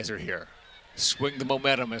equalizer here. Swing the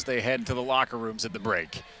momentum as they head to the locker rooms at the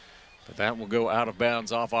break. But that will go out of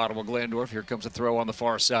bounds off Ottawa-Glandorf. Here comes a throw on the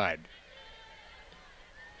far side.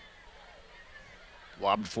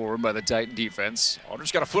 Lobbed forward by the Titan defense.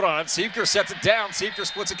 Aldridge got a foot on it. Seifker sets it down. Seifker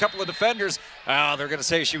splits a couple of defenders. They're going to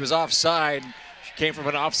say she was offside. She came from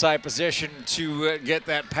an offside position to get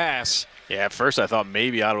that pass. Yeah, at first I thought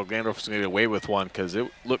maybe Ottawa-Glandorf was going to get away with one, because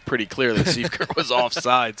it looked pretty clear that Seifker was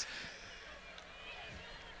offsides.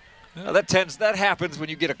 That happens when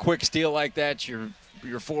you get a quick steal like that.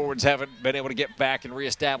 Your forwards haven't been able to get back and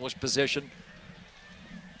reestablish position.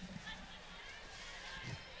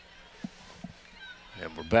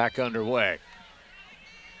 And we're back underway.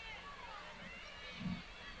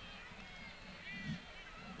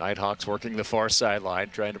 Nighthawks working the far sideline,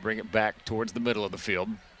 trying to bring it back towards the middle of the field.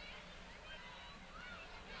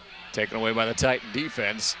 Taken away by the Titan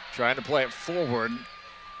defense, trying to play it forward.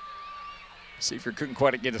 Seifker couldn't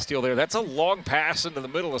quite get a steal there. That's a long pass into the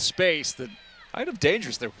middle of space that kind of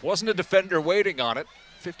dangerous. There wasn't a defender waiting on it.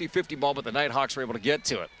 50-50 ball, but the Nighthawks were able to get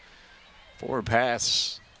to it. Forward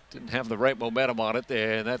pass didn't have the right momentum on it,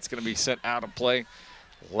 and that's going to be sent out of play.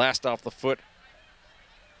 Last off the foot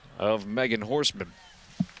of Megan Horseman.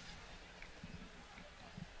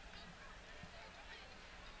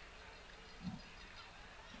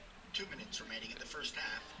 Remaining in the first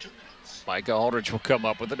half, 2 minutes. Micah Aldridge will come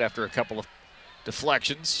up with it after a couple of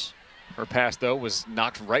deflections. Her pass, though, was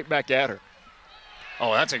knocked right back at her.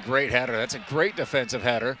 Oh, that's a great header. That's a great defensive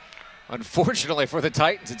header. Unfortunately for the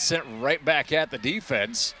Titans, it's sent right back at the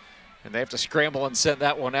defense, and they have to scramble and send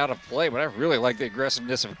that one out of play. But I really like the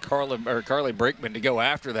aggressiveness of Carly Brinkman to go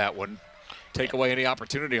after that one, take away any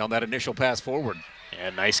opportunity on that initial pass forward. Yeah,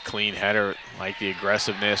 nice clean header, like the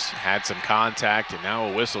aggressiveness, had some contact, and now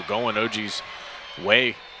a whistle going OG's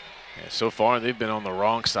way. Yeah, so far, they've been on the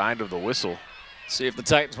wrong side of the whistle. See if the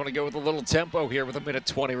Titans want to go with a little tempo here with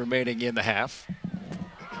 1:20 remaining in the half.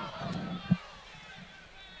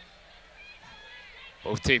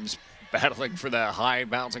 Both teams battling for that high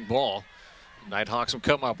bouncing ball. Nighthawks will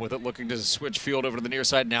come up with it, looking to switch field over to the near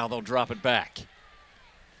side. Now they'll drop it back.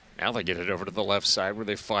 Now they get it over to the left side where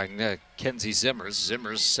they find Kenzie Zimmers.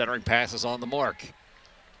 Zimmers centering passes on the mark.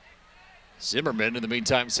 Zimmerman, in the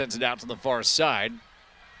meantime, sends it out to the far side.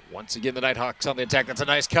 Once again, the Nighthawks on the attack. That's a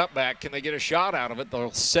nice cutback. Can they get a shot out of it?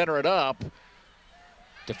 They'll center it up.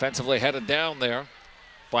 Defensively headed down there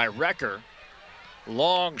by Recker.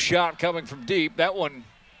 Long shot coming from deep. That one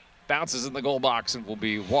bounces in the goal box and will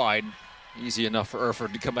be wide. Easy enough for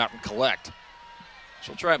Erford to come out and collect.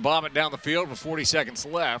 She'll try and bomb it down the field with 40 seconds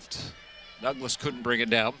left. Douglas couldn't bring it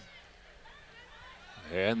down.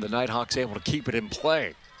 And the Nighthawks able to keep it in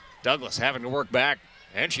play. Douglas having to work back,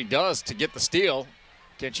 and she does, to get the steal.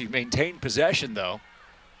 Can she maintain possession, though?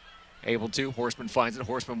 Able to. Horseman finds it.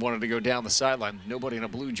 Horseman wanted to go down the sideline. Nobody in a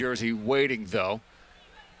blue jersey waiting, though.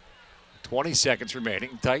 20 seconds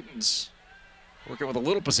remaining. Titans working with a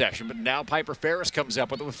little possession, but now Piper Ferris comes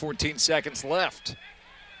up with it with 14 seconds left.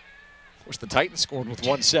 Of course, the Titans scored with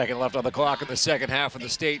 1 second left on the clock in the second half of the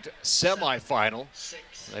state semifinal.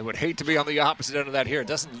 They would hate to be on the opposite end of that here. It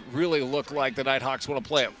doesn't really look like the Nighthawks want to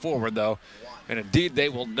play it forward, though. And indeed, they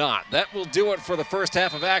will not. That will do it for the first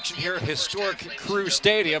half of action here at historic Crew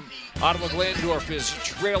Stadium. Ottawa-Glandorf is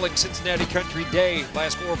trailing Cincinnati Country Day by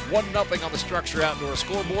a score of 1-0 on the Structure Outdoor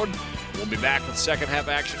scoreboard. We'll be back with second half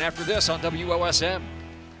action after this on WOSN.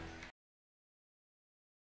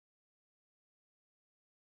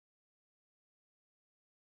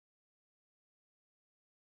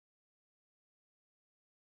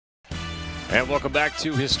 And welcome back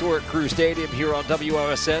to historic Crew Stadium here on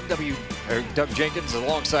WOSN. Doug Jenkins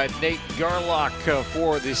alongside Nate Garlock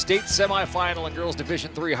for the state semifinal in girls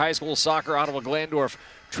Division III high school soccer. Ottawa-Glandorf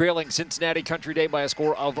trailing Cincinnati Country Day by a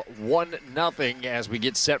score of 1-0 as we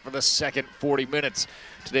get set for the second 40 minutes.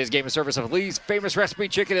 Today's game is service of Lee's Famous Recipe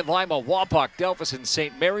Chicken in Lima, Wapak, Delphus, and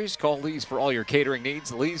St. Mary's. Call Lee's for all your catering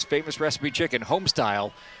needs. Lee's Famous Recipe Chicken, home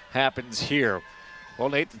style, happens here. Well,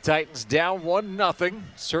 Nate, the Titans down 1-0.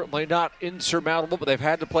 Certainly not insurmountable, but they've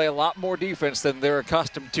had to play a lot more defense than they're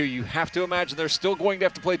accustomed to. You have to imagine they're still going to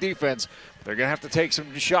have to play defense. They're going to have to take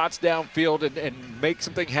some shots downfield and make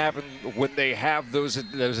something happen when they have those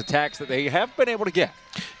attacks that they have been able to get.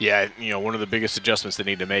 Yeah, one of the biggest adjustments they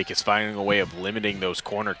need to make is finding a way of limiting those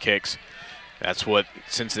corner kicks. That's what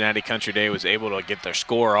Cincinnati Country Day was able to get their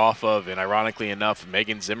score off of. And ironically enough,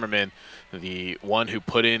 Megan Zimmerman, the one who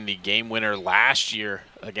put in the game winner last year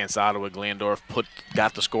against Ottawa-Glandorf,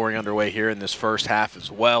 got the scoring underway here in this first half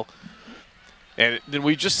as well. And then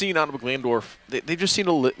we've just seen Ottawa-Glandorf, they've just seen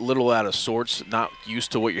a little out of sorts, not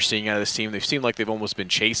used to what you're seeing out of this team. They've seemed like they've almost been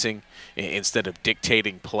chasing instead of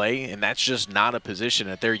dictating play, and that's just not a position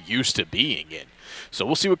that they're used to being in. So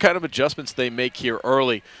we'll see what kind of adjustments they make here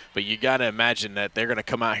early, but you got to imagine that they're going to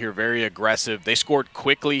come out here very aggressive. They scored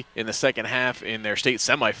quickly in the second half in their state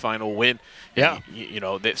semifinal win. Yeah.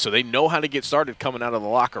 So they know how to get started coming out of the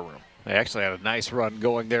locker room. They actually had a nice run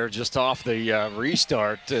going there just off the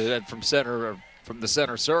restart from the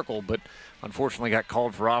center circle, but unfortunately got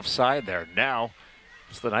called for offside there. Now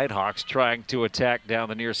it's the Nighthawks trying to attack down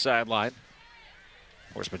the near sideline.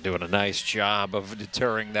 Horseman doing a nice job of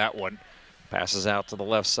deterring that one. Passes out to the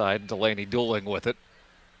left side. Delaney Dooling with it.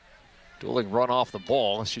 Dooling run off the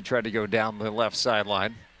ball. She tried to go down the left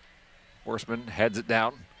sideline. Horseman heads it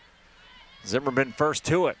down. Zimmerman first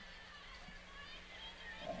to it.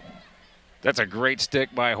 That's a great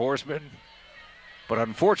stick by Horseman. But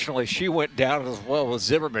unfortunately, she went down as well as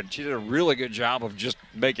Zimmerman. She did a really good job of just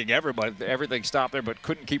making everything stop there, but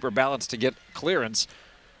couldn't keep her balance to get clearance.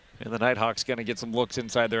 And the Nighthawks going to get some looks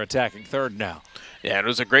inside their attacking third now. Yeah, it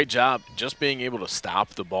was a great job just being able to stop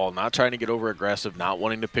the ball, not trying to get over aggressive, not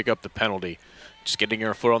wanting to pick up the penalty, just getting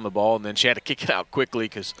her foot on the ball, and then she had to kick it out quickly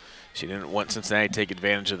because she didn't want Cincinnati to take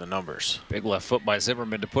advantage of the numbers. Big left foot by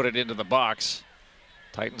Zimmerman to put it into the box.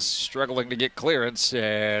 Titans struggling to get clearance,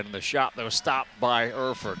 and the shot that was stopped by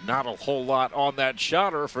Erford. Not a whole lot on that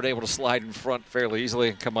shot. Erford able to slide in front fairly easily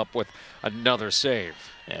and come up with another save.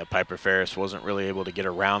 Yeah, Piper Ferris wasn't really able to get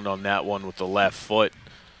around on that one with the left foot.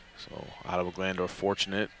 So Ottawa-Glandorf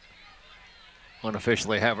fortunate.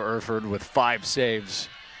 Unofficially have Erford with 5 saves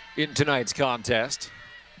in tonight's contest.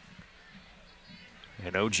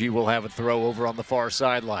 And OG will have a throw over on the far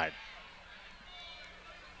sideline.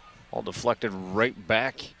 All deflected right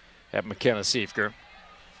back at McKenna Siefker.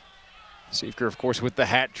 Siefker, of course, with the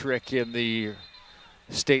hat trick in the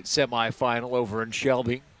state semifinal over in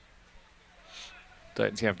Shelby.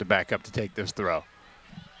 Titans have to back up to take this throw.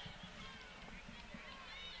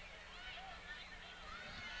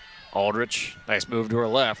 Aldrich, nice move to her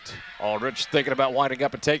left. Aldrich thinking about winding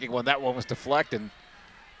up and taking one. That one was deflected.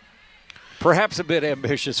 Perhaps a bit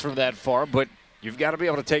ambitious from that far, but you've got to be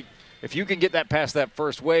able to take, if you can get that past that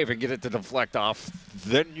first wave and get it to deflect off,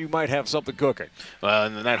 then you might have something cooking.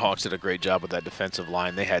 And the Nighthawks did a great job with that defensive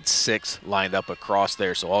line. They had 6 lined up across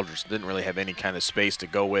there, so Aldrich didn't really have any kind of space to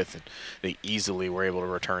go with, and they easily were able to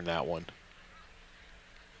return that one.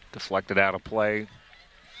 Deflected out of play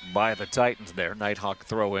by the Titans there. Nighthawk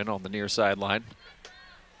throw in on the near sideline.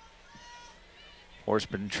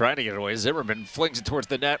 Horseman trying to get it away. Zimmerman flings it towards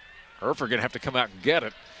the net. Erford going to have to come out and get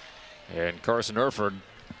it. And Carson Erford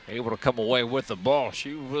able to come away with the ball.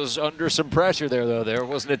 She was under some pressure there, though. There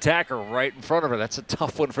was an attacker right in front of her. That's a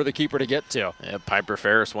tough one for the keeper to get to. Yeah, Piper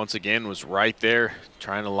Ferris once again was right there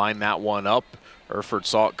trying to line that one up. Erford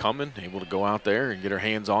saw it coming, able to go out there and get her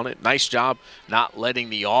hands on it. Nice job not letting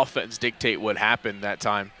the offense dictate what happened that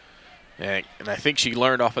time. And I think she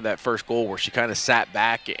learned off of that first goal where she kind of sat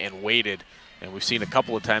back and waited. And we've seen a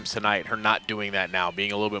couple of times tonight her not doing that now,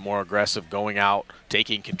 being a little bit more aggressive, going out,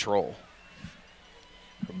 taking control.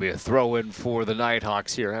 It'll be a throw in for the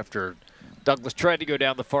Nighthawks here after Douglas tried to go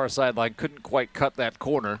down the far sideline, couldn't quite cut that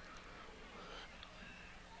corner.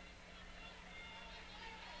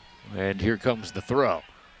 And here comes the throw.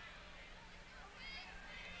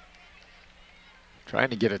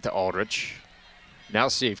 Trying to get it to Aldrich. Now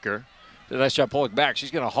Siefker. Did a nice job pulling back.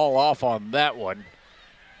 She's going to haul off on that one.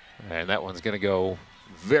 And that one's going to go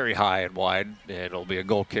very high and wide, and it'll be a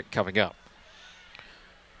goal kick coming up.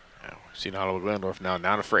 Now, we've seen Ottawa-Glandorf now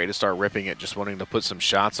not afraid to start ripping it, just wanting to put some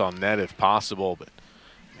shots on net if possible, but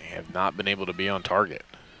they have not been able to be on target.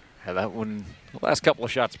 And that one, the last couple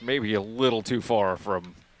of shots, maybe a little too far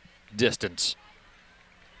from distance.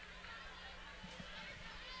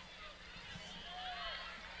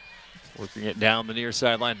 Working it down the near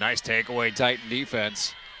sideline. Nice takeaway, Titan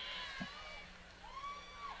defense.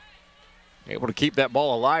 Able to keep that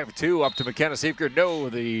ball alive, too, up to McKenna Siefker. No,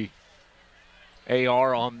 the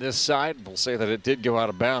AR on this side. We'll say that it did go out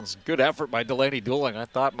of bounds. Good effort by Delaney Dooling. I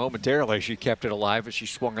thought momentarily she kept it alive as she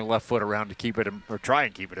swung her left foot around to keep it, or try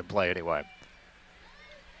and keep it in play anyway.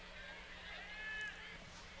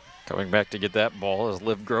 Coming back to get that ball is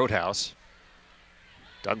Liv Grotehouse.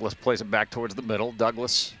 Douglas plays it back towards the middle.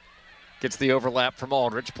 Douglas gets the overlap from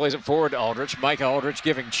Aldrich, plays it forward to Aldrich. Micah Aldrich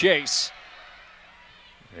giving chase.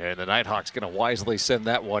 And the Nighthawks going to wisely send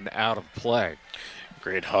that one out of play.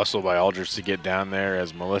 Great hustle by Aldrich to get down there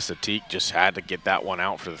as Melissa Teague just had to get that one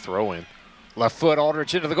out for the throw-in. Left foot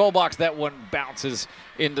Aldrich into the goal box. That one bounces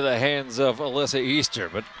into the hands of Alyssa Easter.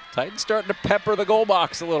 But Titans starting to pepper the goal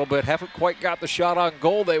box a little bit. Haven't quite got the shot on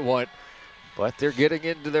goal they want. But they're getting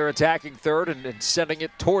into their attacking third and sending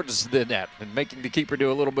it towards the net and making the keeper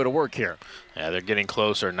do a little bit of work here. Yeah, they're getting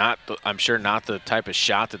closer. I'm sure not the type of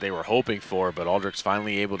shot that they were hoping for, but Aldrich's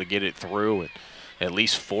finally able to get it through and at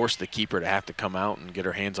least force the keeper to have to come out and get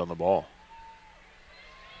her hands on the ball.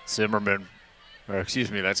 Zimmerman, or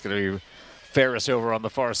excuse me, that's going to be Ferris over on the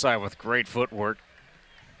far side with great footwork.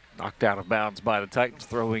 Knocked out of bounds by the Titans.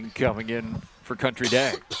 Throwing coming in for Country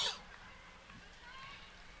Day.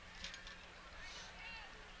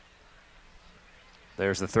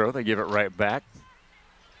 There's the throw. They give it right back.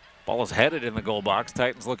 Ball is headed in the goal box.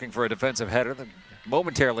 Titans looking for a defensive header. They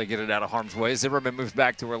momentarily get it out of harm's way. Zimmerman moves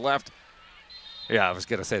back to her left. Yeah, I was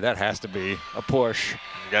going to say that has to be a push.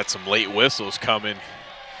 We got some late whistles coming.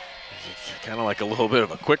 Kind of like a little bit of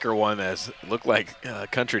a quicker one, as it looked like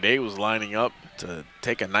Country Day was lining up to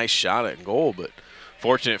take a nice shot at goal, but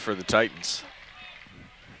fortunate for the Titans.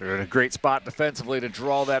 They're in a great spot defensively to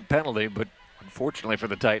draw that penalty, but unfortunately for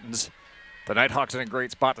the Titans, the Nighthawks in a great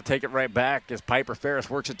spot to take it right back as Piper Ferris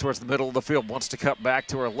works it towards the middle of the field, wants to cut back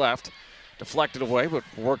to her left. Deflected away, but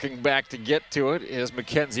working back to get to it is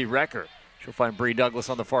Mackenzie Recker. She'll find Bree Douglas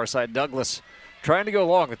on the far side. Douglas trying to go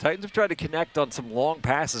long. The Titans have tried to connect on some long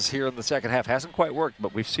passes here in the second half. Hasn't quite worked,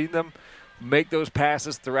 but we've seen them make those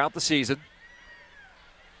passes throughout the season.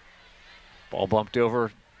 Ball bumped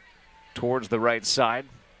over towards the right side.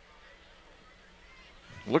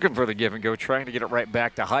 Looking for the give and go, trying to get it right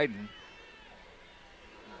back to Hayden.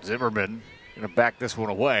 Zimmerman going to back this one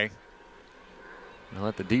away and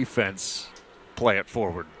let the defense play it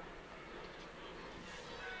forward.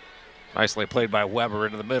 Nicely played by Weber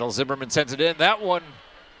into the middle. Zimmerman sends it in. That one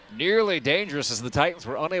nearly dangerous as the Titans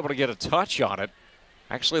were unable to get a touch on it.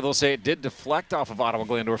 Actually, they'll say it did deflect off of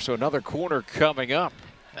Ottawa-Glandorf, so another corner coming up.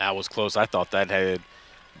 That was close. I thought that had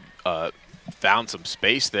found some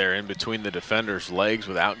space there in between the defender's legs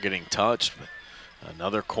without getting touched. But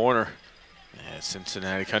another corner. Yeah,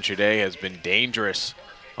 Cincinnati Country Day has been dangerous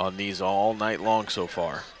on these all night long so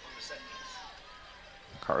far.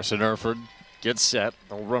 Carson Erford gets set.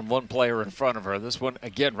 They'll run one player in front of her. This one,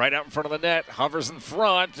 again, right out in front of the net, hovers in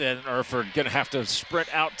front, and Erford going to have to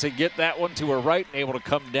sprint out to get that one to her right and able to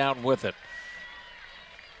come down with it.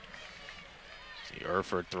 See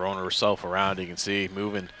Erford throwing herself around. You can see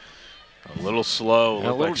moving a little slow.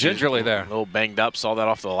 A little gingerly there. A little banged up. Saw that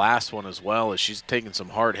off the last one as well, as she's taking some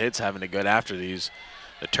hard hits having to get after these.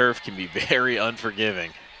 The turf can be very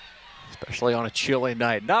unforgiving. Especially on a chilly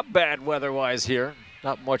night. Not bad weather-wise here.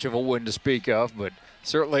 Not much of a wind to speak of, but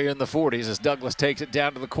certainly in the 40s as Douglas takes it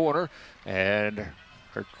down to the corner. And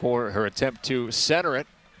her attempt to center it,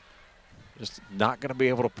 just not going to be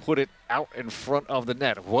able to put it out in front of the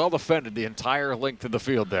net. Well defended the entire length of the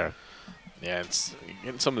field there. Yeah, it's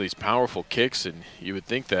getting some of these powerful kicks, and you would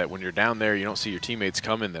think that when you're down there, you don't see your teammates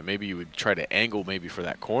coming, that maybe you would try to angle maybe for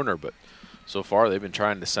that corner, but so far they've been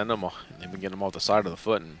trying to send them, and they've been getting them off the side of the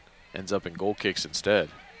foot and ends up in goal kicks instead.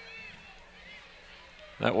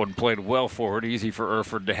 That one played well forward, easy for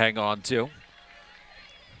Erford to hang on to.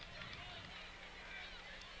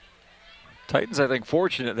 Titans, I think,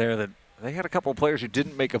 fortunate there that they had a couple of players who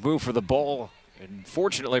didn't make a move for the ball, and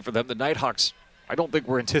fortunately for them, the Nighthawks, I don't think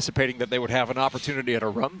we're anticipating that they would have an opportunity at a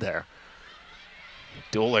run there.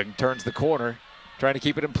 Dooling turns the corner, trying to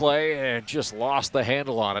keep it in play, and just lost the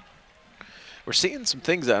handle on it. We're seeing some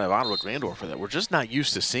things out of Ottawa-Glandorf that we're just not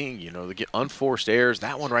used to seeing. You know, they get unforced errors.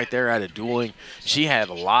 That one right there out of Dooling, she had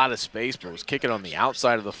a lot of space, but was kicking on the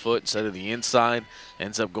outside of the foot instead of the inside.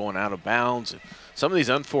 Ends up going out of bounds. Some of these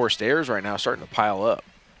unforced errors right now are starting to pile up.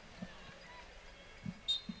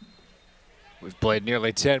 We've played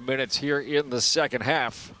nearly 10 minutes here in the second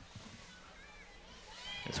half.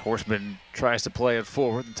 As Horseman tries to play it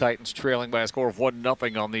forward, the Titans trailing by a score of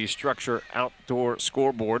 1-0 on the Structure Outdoor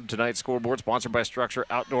scoreboard. Tonight's scoreboard sponsored by Structure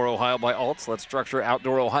Outdoor Ohio by Alts. Let Structure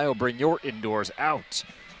Outdoor Ohio bring your indoors out.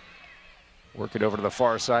 Work it over to the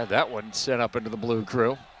far side. That one sent up into the Blue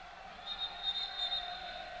Crew.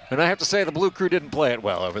 And I have to say, the Blue Crew didn't play it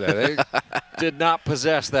well over there. They did not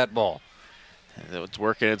possess that ball. It's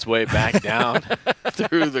working its way back down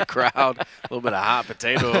through the crowd. A little bit of hot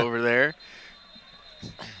potato over there.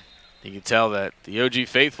 You can tell that the OG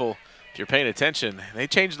faithful, if you're paying attention, they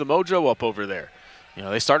changed the mojo up over there. You know,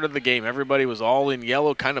 they started the game. Everybody was all in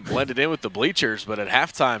yellow, kind of blended in with the bleachers, but at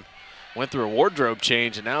halftime went through a wardrobe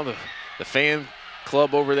change, and now the fan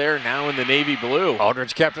club over there now in the navy blue.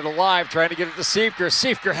 Aldridge kept it alive, trying to get it to Siefker.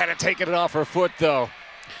 Siefker had it taken it off her foot, though.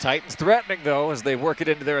 Titans threatening, though, as they work it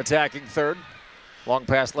into their attacking third. Long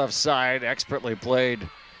pass left side, expertly played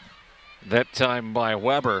that time by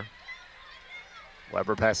Weber.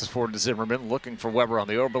 Weber passes forward to Zimmerman, looking for Weber on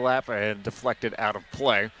the overlap and deflected out of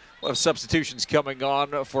play. We'll have substitutions coming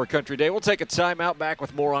on for Country Day. We'll take a timeout, back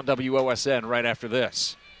with more on WOSN right after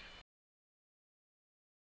this.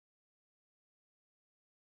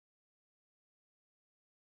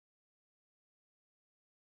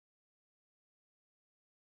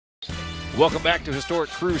 Welcome back to historic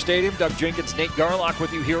Crew Stadium. Doug Jenkins, Nate Garlock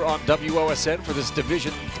with you here on WOSN for this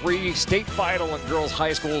Division III state final in girls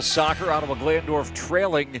high school soccer. Ottawa-Glandorf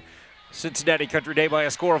trailing Cincinnati Country Day by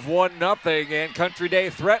a score of 1-0, and Country Day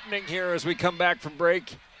threatening here as we come back from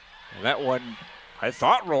break. And that one, I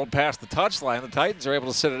thought, rolled past the touchline. The Titans are able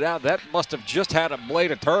to sit it out. That must have just had a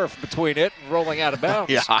blade of turf between it and rolling out of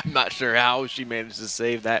bounds. Yeah, I'm not sure how she managed to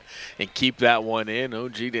save that and keep that one in.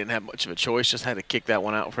 OG didn't have much of a choice, just had to kick that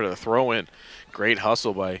one out for the throw-in. Great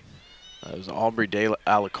hustle by it was Aubrey De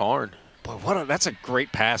Alacarn. Boy, that's a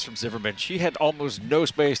great pass from Zimmerman. She had almost no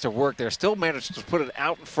space to work there. Still managed to put it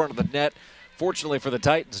out in front of the net. Fortunately for the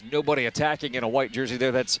Titans, nobody attacking in a white jersey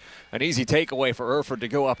there. That's an easy takeaway for Erford to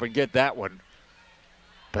go up and get that one.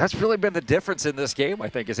 But that's really been the difference in this game, I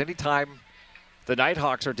think, is any time the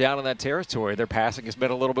Nighthawks are down in that territory, their passing has been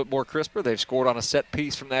a little bit more crisper. They've scored on a set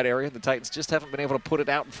piece from that area. The Titans just haven't been able to put it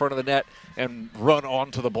out in front of the net and run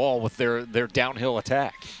onto the ball with their downhill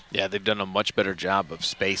attack. Yeah, they've done a much better job of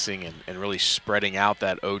spacing and really spreading out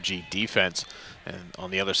that OG defense. And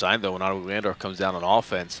on the other side, though, when Ottawa-Glandorf comes down on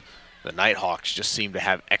offense, the Nighthawks just seem to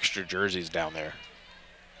have extra jerseys down there.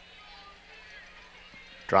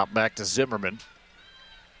 Drop back to Zimmerman.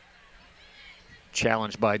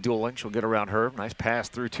 Challenged by Dooling. She'll get around her. Nice pass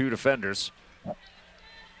through two defenders. We'll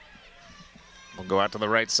go out to the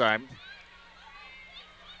right side.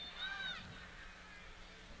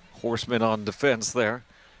 Horseman on defense there.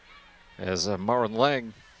 As Maren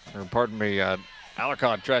Lang, or pardon me,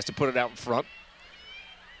 Alarcon tries to put it out in front.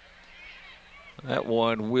 That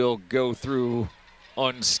one will go through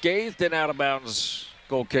unscathed and out of bounds.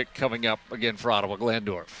 Goal kick coming up again for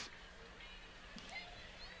Ottawa-Glandorf.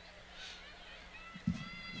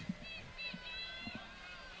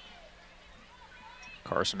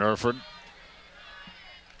 Carson Erford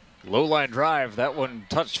Low line drive, that one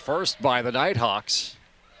touched first by the Nighthawks.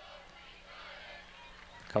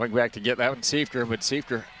 Coming back to get that one, Siefker, but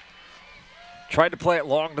Siefker tried to play it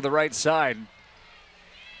long to the right side.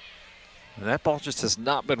 And that ball just has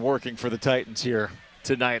not been working for the Titans here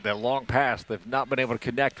tonight. That long pass, they've not been able to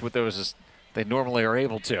connect with those as they normally are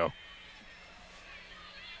able to.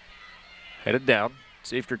 Headed down,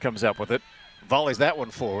 Siefker comes up with it. Volleys that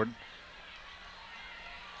one forward.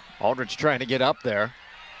 Aldridge trying to get up there.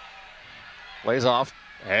 Lays off,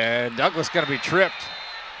 and Douglas going to be tripped.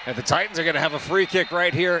 And the Titans are going to have a free kick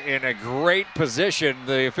right here in a great position.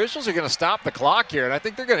 The officials are going to stop the clock here, and I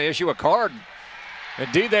think they're going to issue a card.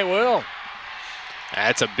 Indeed, they will.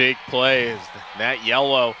 That's a big play. That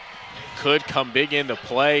yellow could come big into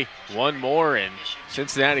play. One more, and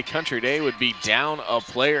Cincinnati Country Day would be down a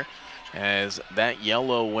player as that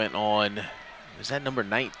yellow went on. Was that number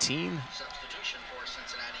 19?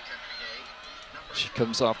 She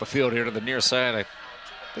comes off the field here to the near side. I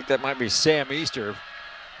think that might be Sam Easter,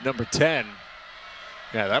 number 10.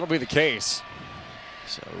 Yeah, that'll be the case.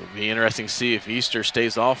 So it'll be interesting to see if Easter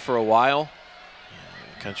stays off for a while.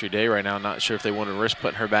 Country Day right now, not sure if they want to risk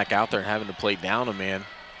putting her back out there and having to play down a man.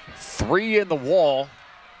 3 in the wall.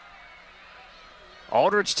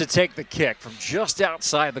 Aldridge to take the kick from just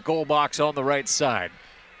outside the goal box on the right side.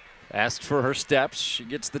 Asks for her steps. She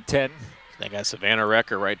gets the 10. They got Savannah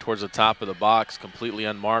Recker right towards the top of the box, completely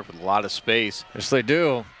unmarked with a lot of space. Yes, they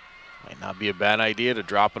do. Might not be a bad idea to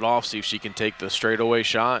drop it off, see if she can take the straightaway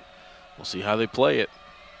shot. We'll see how they play it.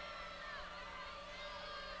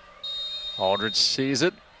 Aldridge sees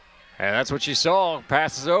it, and that's what she saw.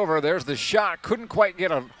 Passes over. There's the shot. Couldn't quite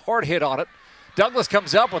get a hard hit on it. Douglas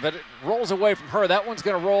comes up with it. It rolls away from her. That one's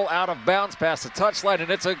going to roll out of bounds past the touchline, and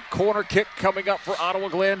it's a corner kick coming up for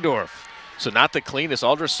Ottawa-Glandorf. So not the cleanest.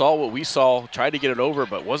 Aldridge saw what we saw, tried to get it over,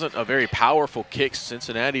 but wasn't a very powerful kick.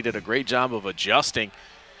 Cincinnati did a great job of adjusting.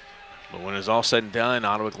 But when it's all said and done,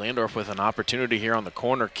 Ottawa-Glandorf with an opportunity here on the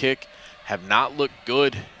corner kick have not looked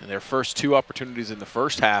good in their first 2 opportunities in the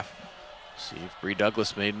first half. See if Bree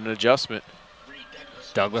Douglas made an adjustment.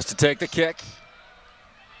 Douglas to take the kick.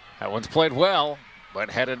 That one's played well, but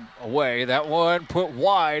headed away. That one put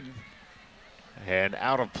wide and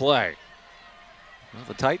out of play. Well,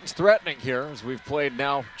 the Titans threatening here as we've played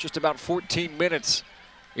now just about 14 minutes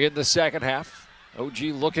in the second half. OG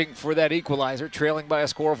looking for that equalizer, trailing by a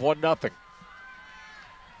score of 1-0.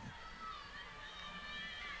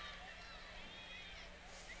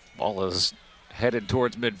 Ball is headed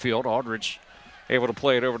towards midfield. Aldridge able to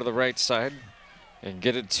play it over to the right side and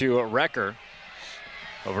get it to Recker.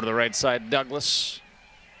 Over to the right side, Douglas.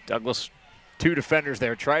 Douglas, 2 defenders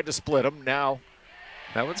there, tried to split them. Now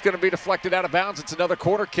that one's going to be deflected out of bounds. It's another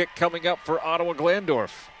corner kick coming up for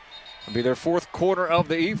Ottawa-Glandorf. It'll be their 4th corner of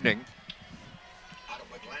the evening.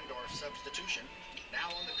 Ottawa-Glandorf substitution. Now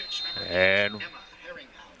on the pitch, and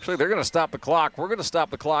actually, they're going to stop the clock. We're going to stop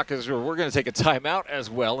the clock as we're going to take a timeout as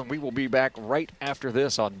well, and we will be back right after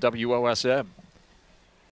this on WOSM.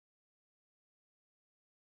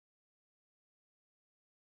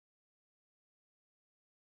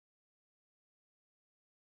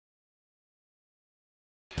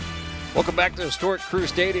 Welcome back to historic Crew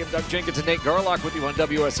Stadium. Doug Jenkins and Nate Garlock with you on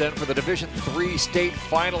WSN for the Division III state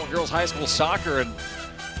final in girls high school soccer. And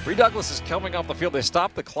Bree Douglas is coming off the field. They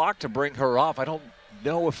stopped the clock to bring her off. I don't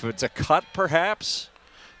know if it's a cut, perhaps.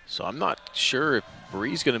 So I'm not sure if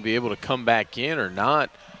Bree's going to be able to come back in or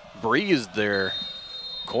not. Bree is their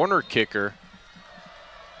corner kicker.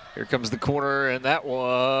 Here comes the corner, and that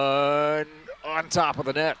one on top of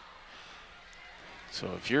the net. So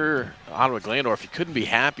if you're Ottawa-Glandorf, you couldn't be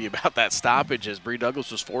happy about that stoppage as Bree Douglas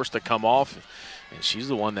was forced to come off. And she's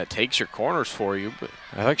the one that takes your corners for you. But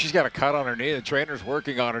I think she's got a cut on her knee. The trainer's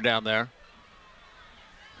working on her down there.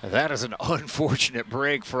 And that is an unfortunate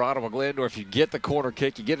break for Ottawa-Glandorf. You get the corner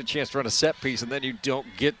kick, you get a chance to run a set piece, and then you don't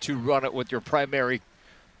get to run it with your primary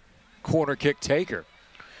corner kick taker.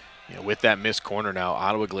 You know, with that missed corner now,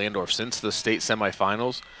 Ottawa-Glandorf, since the state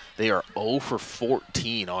semifinals, they are 0 for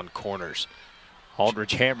 14 on corners.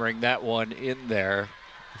 Aldridge hammering that one in there.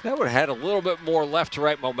 That would have had a little bit more left to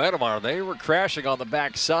right momentum on her. They were crashing on the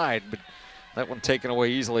back side, but that one taken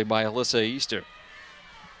away easily by Alyssa Easter.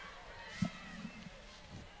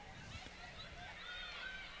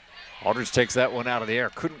 Aldridge takes that one out of the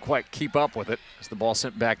air. Couldn't quite keep up with it as the ball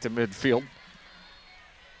sent back to midfield.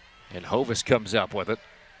 And Hovis comes up with it.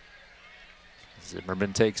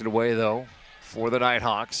 Zimmerman takes it away, though, for the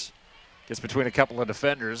Nighthawks. Gets between a couple of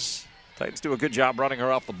defenders. Titans do a good job running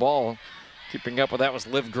her off the ball. Keeping up with that was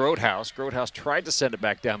Liv Grotehouse. Grotehouse tried to send it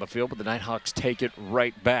back down the field, but the Nighthawks take it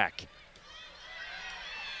right back.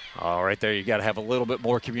 All right, there you got to have a little bit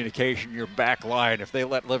more communication in your back line. If they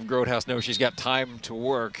let Liv Grotehouse know she's got time to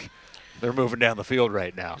work, they're moving down the field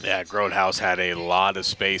right now. Yeah, Grotehouse had a lot of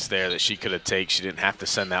space there that she could have taken. She didn't have to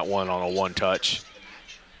send that one on a one-touch.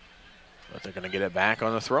 But they're going to get it back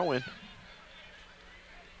on the throw-in.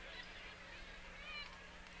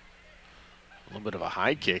 A little bit of a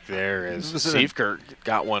high kick there as Siefkert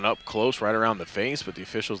got one up close right around the face, but the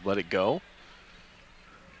officials let it go.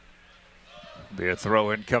 Be a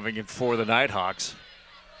throw-in coming in for the Nighthawks.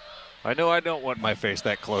 I know I don't want my face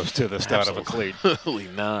that close to the start of a cleat. Absolutely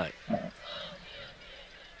not.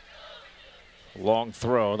 Long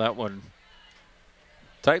throw, that one.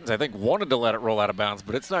 Titans, I think, wanted to let it roll out of bounds,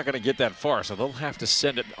 but it's not going to get that far, so they'll have to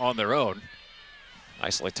send it on their own.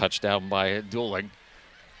 Nicely touched down by Dueling,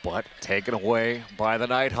 but taken away by the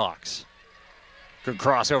Nighthawks. Good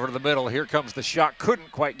cross over to the middle. Here comes the shot.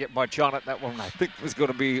 Couldn't quite get much on it. That one, I think, was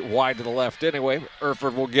going to be wide to the left anyway. But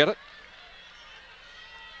Erford will get it.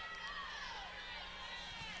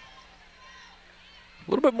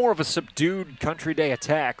 A little bit more of a subdued Country Day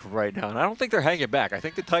attack right now. And I don't think they're hanging back. I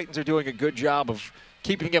think the Titans are doing a good job of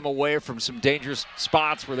keeping them away from some dangerous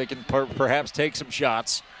spots where they can perhaps take some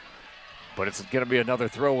shots. But it's going to be another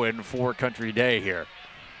throw-in for Country Day here.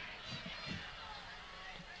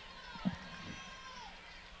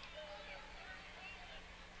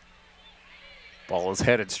 Ball is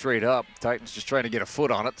headed straight up. Titans just trying to get a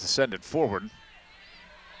foot on it to send it forward.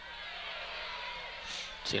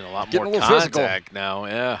 Seeing a lot Getting more contact now,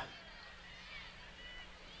 yeah.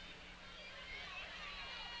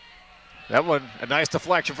 That one, a nice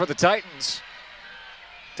deflection for the Titans.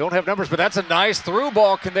 Don't have numbers, but that's a nice through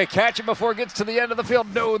ball. Can they catch it before it gets to the end of the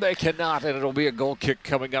field? No, they cannot, and it'll be a goal kick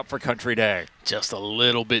coming up for Country Day. Just a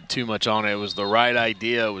little bit too much on it. It was the right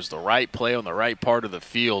idea. It was the right play on the right part of the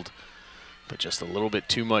field. But just a little bit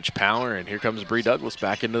too much power, and here comes Bree Douglas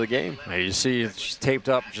back into the game. Now you see she's taped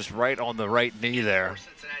up just right on the right knee there.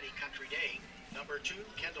 Number 2,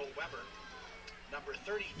 Kendall Weber. Number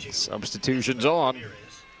 32, substitutions on. And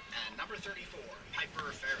number 34,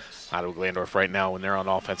 Piper Ferris. Ottawa-Glandorf right now, when they're on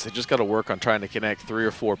offense, they just got to work on trying to connect 3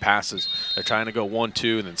 or 4 passes. They're trying to go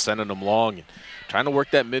 1-2 and then sending them long, and trying to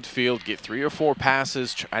work that midfield, get 3 or 4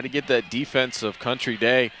 passes, try to get that defense of Country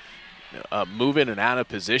Day move in and out of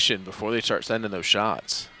position before they start sending those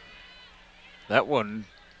shots. That one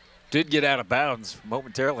did get out of bounds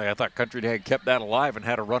momentarily. I thought Country Day had kept that alive and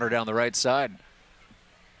had a runner down the right side.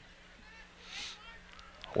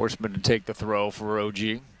 Horseman to take the throw for OG.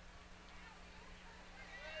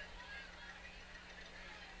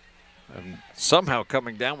 And somehow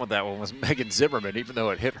coming down with that one was Megan Zimmerman, even though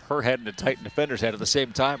it hit her head and the Titan defender's head at the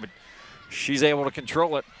same time. But she's able to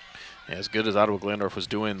control it. As good as Ottawa-Glandorf was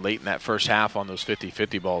doing late in that first half on those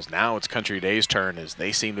 50-50 balls, now it's Country Day's turn as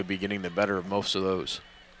they seem to be getting the better of most of those.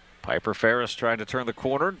 Piper Ferris trying to turn the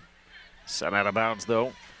corner. Sent out of bounds,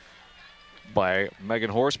 though, by Megan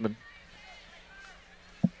Horseman.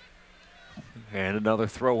 And another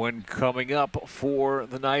throw-in coming up for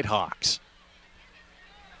the Nighthawks.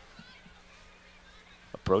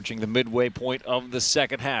 Approaching the midway point of the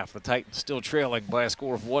second half. The Titans still trailing by a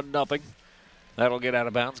score of 1-0. That'll get out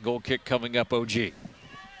of bounds. Goal kick coming up, OG.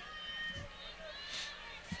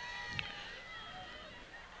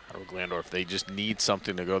 Ottawa-Glandorf, they just need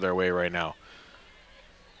something to go their way right now.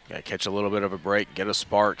 Got to catch a little bit of a break, get a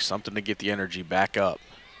spark, something to get the energy back up.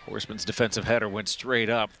 Horseman's defensive header went straight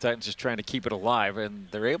up. The Titans just trying to keep it alive, and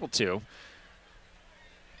they're able to.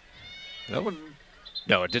 That one,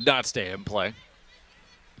 no, it did not stay in play.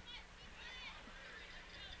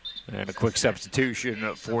 And a quick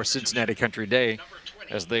substitution for Cincinnati Country Day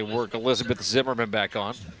as they work Elizabeth Zimmerman back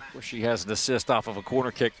on, where she has an assist off of a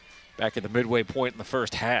corner kick back at the midway point in the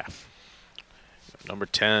first half. Number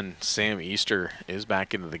 10, Sam Easter, is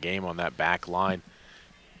back into the game on that back line.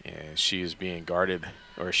 And she is being guarded,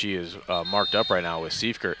 or she is marked up right now with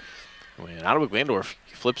Siefkert. When Ottawa-Glandorf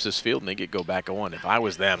flips this field and they go back on, if I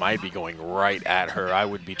was them, I'd be going right at her. I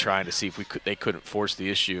would be trying to see if they couldn't force the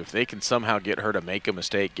issue. If they can somehow get her to make a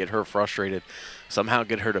mistake, get her frustrated, somehow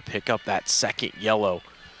get her to pick up that second yellow,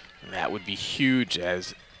 that would be huge,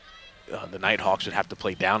 as the Nighthawks would have to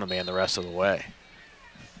play down a man the rest of the way.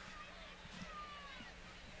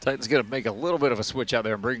 Titans going to make a little bit of a switch out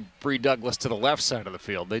there and bring Bree Douglas to the left side of the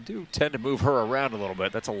field. They do tend to move her around a little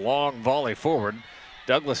bit. That's a long volley forward.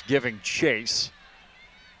 Douglas giving chase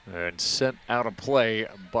and sent out of play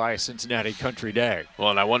by Cincinnati Country Day. Well,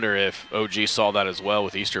 and I wonder if OG saw that as well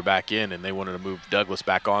with Easter back in and they wanted to move Douglas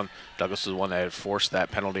back on. Douglas is the one that had forced that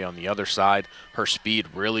penalty on the other side. Her speed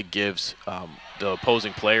really gives the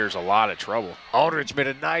opposing players a lot of trouble. Aldridge made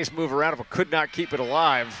a nice move around it, but could not keep it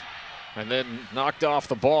alive. and then knocked off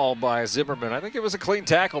the ball by Zimmerman. I think it was a clean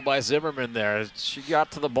tackle by Zimmerman there. She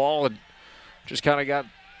got to the ball and just kind of got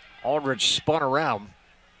Aldrich spun around.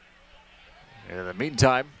 And in the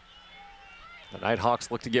meantime, the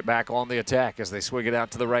Nighthawks look to get back on the attack as they swing it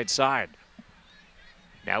out to the right side.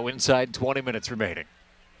 Now inside 20 minutes remaining.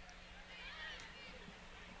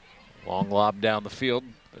 Long lob down the field,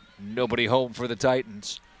 but nobody home for the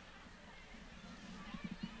Titans.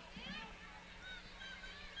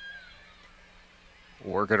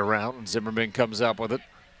 Work it around, Zimmerman comes up with it.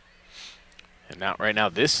 And now, right now,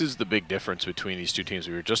 this is the big difference between these two teams.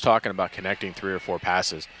 We were just talking about connecting 3 or 4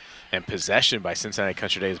 passes, and possession by Cincinnati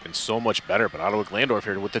Country Day has been so much better. But Ottawa-Glandorf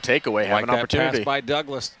here with the takeaway have an opportunity. Pass by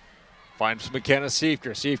Douglas. Finds McKenna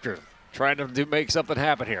Siefker. Siefker trying to make something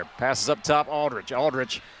happen here. Passes up top, Aldrich.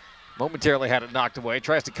 Aldrich momentarily had it knocked away.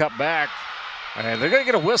 Tries to cut back. And they're going to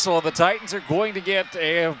get a whistle. The Titans are going to get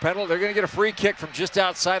a penalty. They're going to get a free kick from just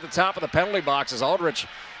outside the top of the penalty box as Aldrich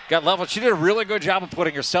got leveled. She did a really good job of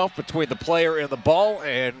putting herself between the player and the ball,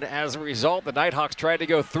 and as a result, the Nighthawks tried to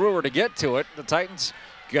go through her to get to it. The Titans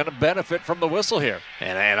going to benefit from the whistle here.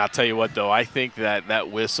 And I'll tell you what, though, I think that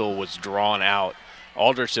whistle was drawn out.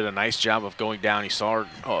 Aldrich did a nice job of going down. He saw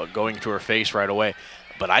her going to her face right away.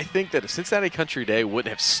 But I think that if Cincinnati Country Day wouldn't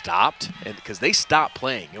have stopped, and because they stopped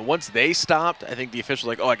playing, and once they stopped, I think the officials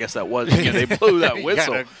were like, oh, I guess that was, they blew that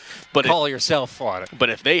whistle. But call yourself on it.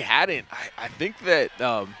 But if they hadn't, I think that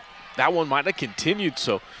that one might have continued.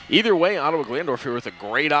 So either way, Ottawa-Glandorf here with a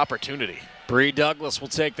great opportunity. Bree Douglas will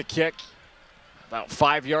take the kick about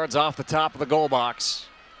 5 yards off the top of the goal box.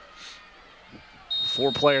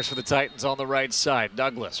 4 players for the Titans on the right side.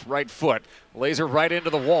 Douglas, right foot, lays her right into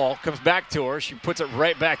the wall, comes back to her. She puts it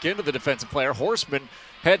right back into the defensive player. Horseman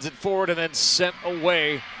heads it forward and then sent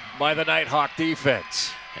away by the Nighthawk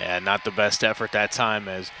defense. Yeah, not the best effort that time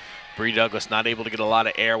as Bree Douglas not able to get a lot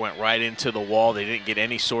of air, went right into the wall. They didn't get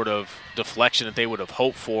any sort of deflection that they would have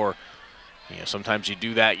hoped for. You know, sometimes you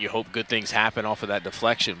do that, you hope good things happen off of that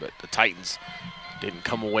deflection, but the Titans didn't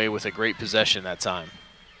come away with a great possession that time.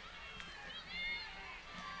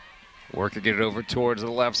 Working it over towards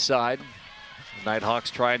the left side.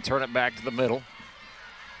 Nighthawks try and turn it back to the middle.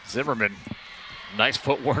 Zimmerman, nice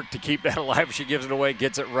footwork to keep that alive. She gives it away,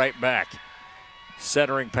 gets it right back.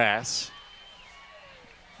 Centering pass.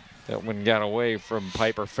 That one got away from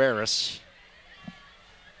Piper Ferris.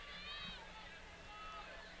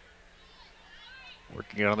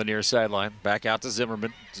 Working it on the near sideline. Back out to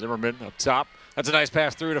Zimmerman. Zimmerman up top. That's a nice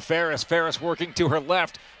pass through to Ferris. Ferris working to her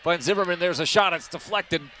left. Finds Zimmerman. There's a shot. It's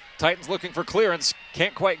deflected. Titans looking for clearance.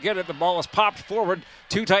 Can't quite get it. The ball is popped forward.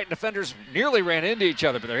 2 Titan defenders nearly ran into each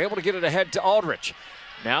other, but they're able to get it ahead to Aldrich.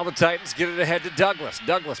 Now the Titans get it ahead to Douglas.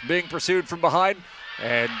 Douglas being pursued from behind.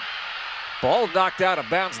 And ball knocked out of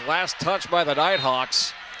bounds. Last touch by the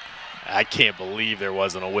Nighthawks. I can't believe there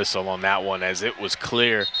wasn't a whistle on that one, as it was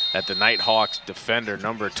clear that the Nighthawks defender,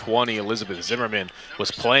 number 20, Elizabeth Zimmerman,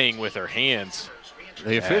 was playing with her hands.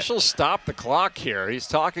 The officials stopped the clock here. He's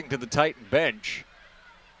talking to the Titan bench.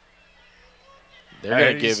 They're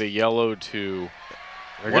going to give a yellow to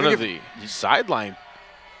one of the sideline.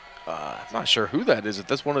 I'm not sure who that is. If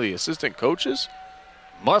that's one of the assistant coaches?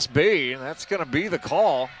 Must be. That's going to be the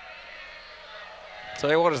call. Tell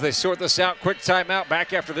you what, as they sort this out, quick timeout.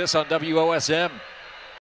 Back after this on WOSM.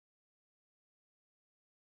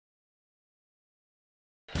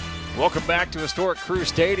 Welcome back to historic Crew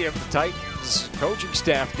Stadium. The Titans coaching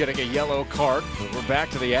staff getting a yellow card. We're back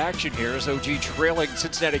to the action here as OG trailing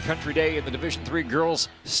Cincinnati Country Day in the Division III Girls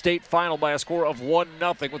State Final by a score of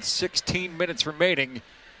 1-0 with 16 minutes remaining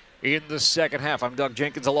in the second half. I'm Doug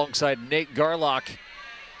Jenkins alongside Nate Garlock.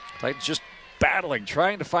 Titans just battling,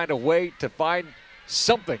 trying to find a way to find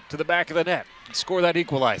something to the back of the net and score that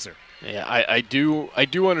equalizer. Yeah, I do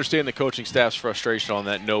understand the coaching staff's frustration on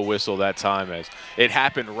that no whistle that time, as it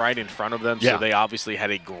happened right in front of them, so they obviously had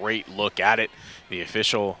a great look at it. The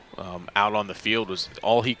official out on the field was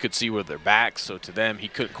all he could see were their backs, so to them he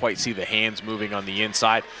couldn't quite see the hands moving on the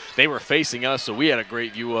inside. They were facing us, so we had a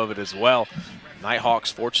great view of it as well.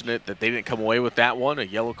 Nighthawks fortunate that they didn't come away with that one. A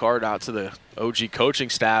yellow card out to the OG coaching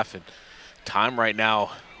staff, and time right now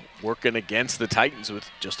working against the Titans with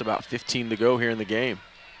just about 15 to go here in the game.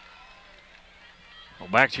 Well,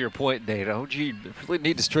 back to your point, Nate. OG really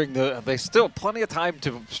need to string they still have plenty of time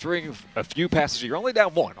to string a few passes. You're only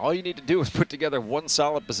down 1. All you need to do is put together one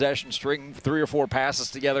solid possession, string 3 or 4 passes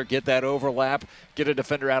together, get that overlap, get a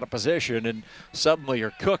defender out of position, and suddenly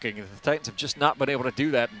you're cooking. The Titans have just not been able to do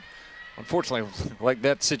that. Unfortunately, like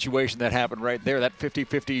that situation that happened right there, that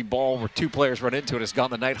 50-50 ball where two players run into it has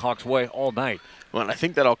gone the Nighthawks' way all night. Well, and I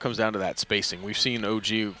think that all comes down to that spacing. We've seen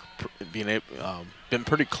OG been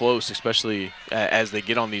pretty close, especially as they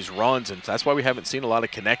get on these runs, and that's why we haven't seen a lot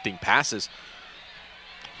of connecting passes.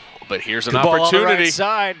 But here's an opportunity. Ball on the right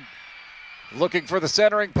side. Looking for the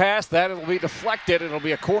centering pass. That'll be deflected. It'll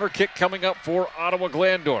be a corner kick coming up for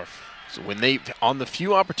Ottawa-Glandorf. So when on the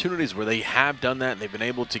few opportunities where they have done that and they've been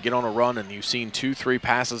able to get on a run and you've seen 2-3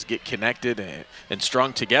 passes get connected and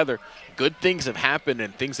strung together, good things have happened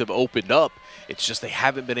and things have opened up. It's just they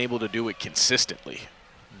haven't been able to do it consistently.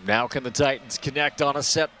 Now can the Titans connect on a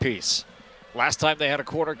set piece? Last time they had a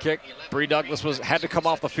corner kick, Bree Douglas had to come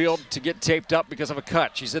off the field to get taped up because of a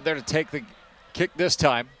cut. She's in there to take the kick this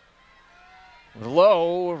time.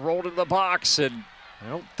 Low, rolled into the box, and I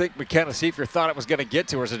don't think McKenna Seefer thought it was going to get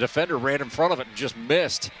to her as a defender ran in front of it and just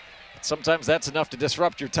missed. But sometimes that's enough to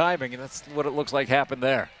disrupt your timing, and that's what it looks like happened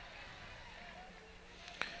there.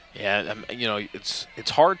 Yeah, you know, it's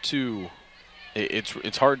hard to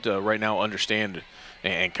right now understand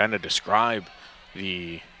and kind of describe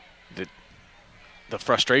the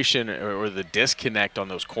frustration or the disconnect on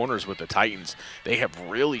those corners with the Titans. They have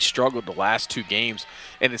really struggled the last 2 games,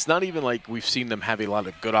 and it's not even like we've seen them have a lot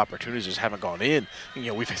of good opportunities, just haven't gone in. You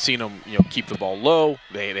know, we've seen them, you know, keep the ball low.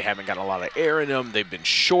 They haven't got a lot of air in them. They've been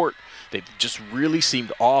short. They've just really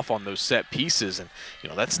seemed off on those set pieces, and you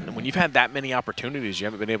know, that's when you've had that many opportunities, you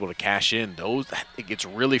haven't been able to cash in. It gets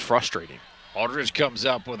really frustrating. Aldridge comes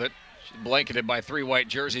up with it. She's blanketed by 3 white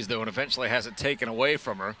jerseys, though, and eventually has it taken away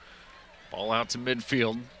from her. Ball out to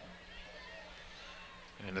midfield.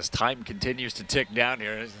 And as time continues to tick down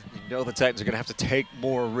here, you know the Titans are going to have to take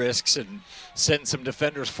more risks and send some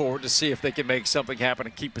defenders forward to see if they can make something happen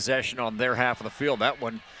and keep possession on their half of the field. That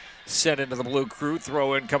one sent into the blue crew.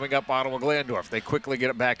 Throw in coming up Ottawa-Glandorf. They quickly get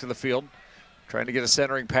it back to the field. Trying to get a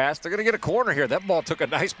centering pass. They're going to get a corner here. That ball took a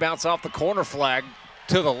nice bounce off the corner flag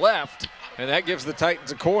to the left, and that gives the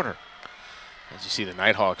Titans a corner. As you see the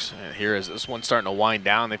Nighthawks here, as this one's starting to wind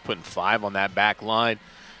down, they're putting 5 on that back line.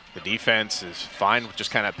 The defense is fine with just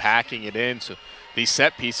kind of packing it in, so these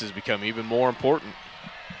set pieces become even more important.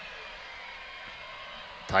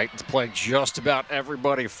 Titans playing just about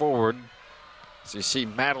everybody forward. So you see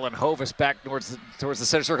Madeline Hovis back towards the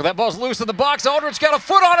center circle. That ball's loose in the box. Aldridge got a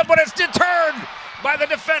foot on it, but it's deturned by the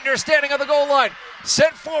defender standing on the goal line.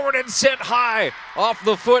 Sent forward and sent high off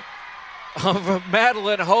the foot of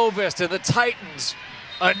Madeline Hovis, and the Titans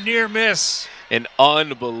a near miss. An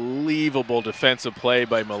unbelievable defensive play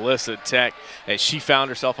by Melissa Tech as she found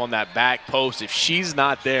herself on that back post. If she's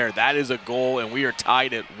not there, that is a goal, and we are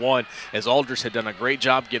tied at 1 as Aldridge had done a great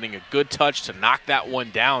job getting a good touch to knock that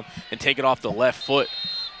one down and take it off the left foot.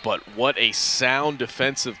 But what a sound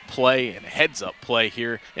defensive play and heads-up play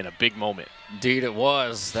here in a big moment. Indeed it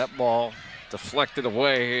was. That ball deflected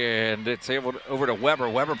away, and it's able to, over to Weber.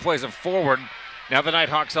 Weber plays it forward. Now the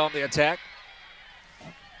Nighthawks on the attack.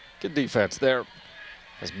 Good defense there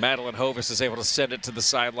as Madeline Hovis is able to send it to the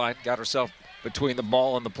sideline. Got herself between the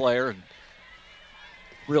ball and the player and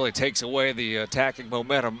really takes away the attacking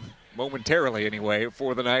momentum, momentarily anyway,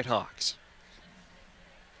 for the Nighthawks.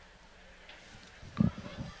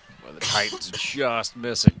 Well, the Titans just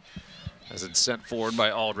missing as it's sent forward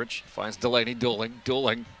by Aldridge. Finds Delaney Dooling.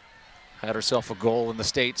 Dooling had herself a goal in the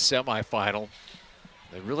state semifinal.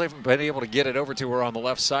 They really haven't been able to get it over to her on the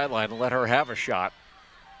left sideline and let her have a shot.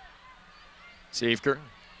 Seifker,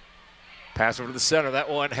 pass over to the center. That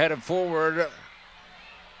one headed forward.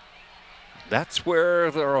 That's where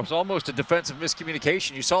there was almost a defensive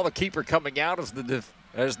miscommunication. You saw the keeper coming out as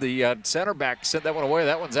the center back sent that one away.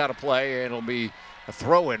 That one's out of play, and it'll be a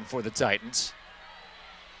throw-in for the Titans.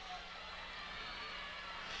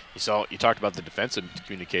 You talked about the defensive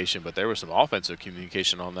communication, but there was some offensive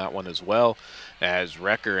communication on that one as well, as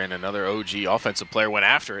Recker and another OG offensive player went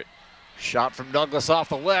after it. Shot from Douglas off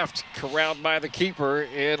the left, corralled by the keeper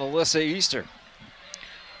in Alyssa Easter.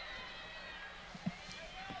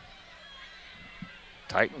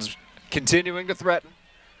 Titans continuing to threaten,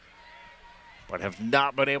 but have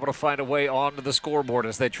not been able to find a way onto the scoreboard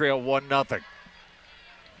as they trail 1-0.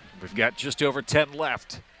 We've got just over 10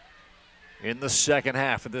 left in the second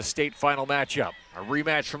half of this state final matchup. A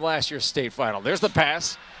rematch from last year's state final. There's the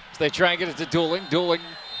pass as they try and get it to Dooling. Dooling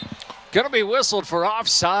gonna be whistled for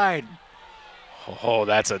offside. Oh,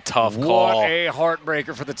 that's a tough call. What a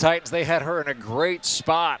heartbreaker for the Titans. They had her in a great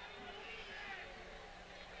spot.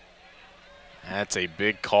 That's a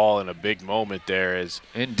big call and a big moment there.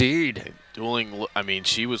 Indeed. Dooling, I mean,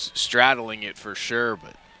 she was straddling it for sure,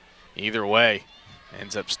 but either way,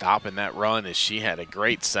 ends up stopping that run as she had a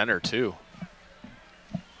great center too.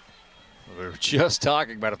 We were just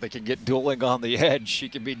talking about if they can get Dueling on the edge, she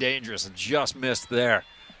can be dangerous, and just missed there.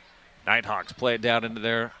 Nighthawks play it down into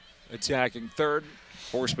their attacking third.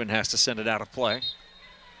 Horseman has to send it out of play.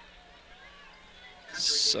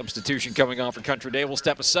 Substitution coming on for Country Day. We'll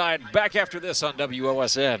step aside. Back after this on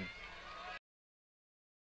WOSN.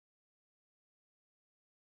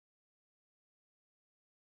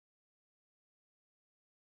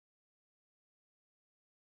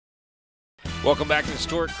 Welcome back to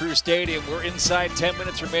historic Crew Stadium. We're inside 10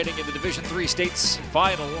 minutes remaining in the Division III States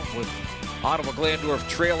Final with Ottawa-Glandorf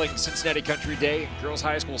trailing Cincinnati Country Day. Girls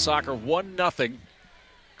High School Soccer 1-0.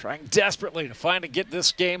 Trying desperately to find and get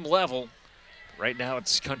this game level. Right now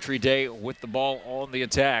it's Country Day with the ball on the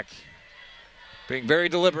attack. Being very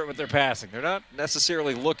deliberate with their passing. They're not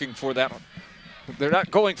necessarily looking for that. They're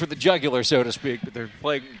not going for the jugular, so to speak, but they're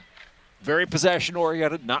playing very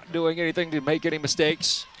possession-oriented, not doing anything to make any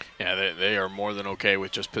mistakes. Yeah, they are more than okay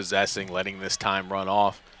with just possessing, letting this time run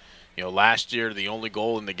off. You know, last year the only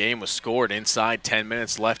goal in the game was scored inside 10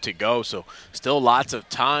 minutes left to go, so still lots of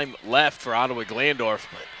time left for Ottawa-Glandorf,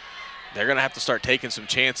 but they're going to have to start taking some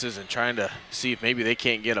chances and trying to see if maybe they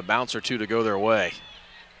can't get a bounce or two to go their way.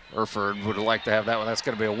 Erford would like to have that one. That's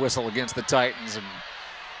going to be a whistle against the Titans, and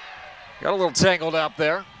got a little tangled out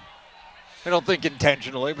there. I don't think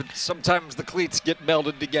intentionally, but sometimes the cleats get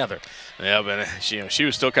melded together. Yeah, but she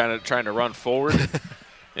was still kind of trying to run forward.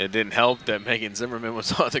 It didn't help that Megan Zimmerman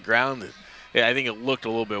was on the ground. Yeah, I think it looked a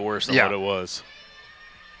little bit worse than what it was.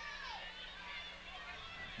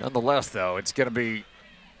 Nonetheless, though, it's going to be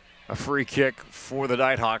a free kick for the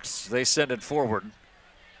Nighthawks. They send it forward.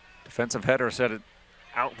 Defensive header set it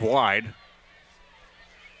out wide.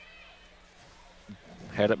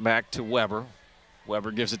 Head it back to Weber.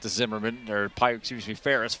 Weber gives it to Zimmerman, or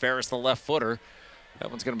Ferris. Ferris, the left footer.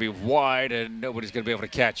 That one's going to be wide, and nobody's going to be able to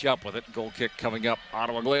catch up with it. Goal kick coming up,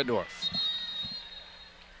 Ottawa-Glandorf.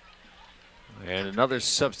 And another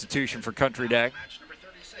substitution for Country Day. Match number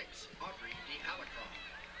 36, Audrey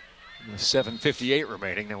D. Alicron. 7:58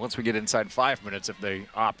 remaining. Now, once we get inside 5 minutes, if they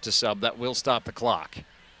opt to sub, that will stop the clock.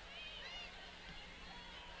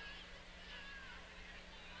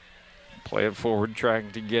 Play it forward,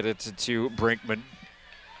 trying to get it to Brinkman.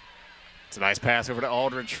 It's a nice pass over to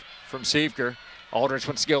Aldrich from Siefker. Aldrich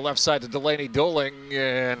wants to go left side to Delaney Doling,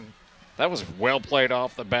 and that was well played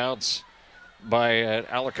off the bounce by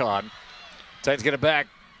Alicron. Titans get it back.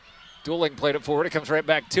 Doling played it forward. It comes right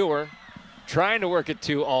back to her. Trying to work it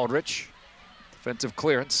to Aldrich. Defensive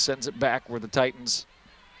clearance sends it back where the Titans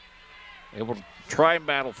able to try and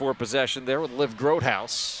battle for possession there with Liv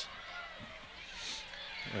Grotehouse.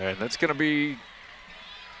 And that's going to be,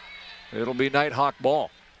 it'll be Nighthawk ball.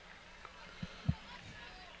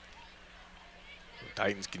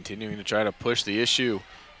 Titans continuing to try to push the issue,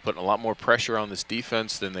 putting a lot more pressure on this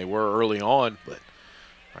defense than they were early on, but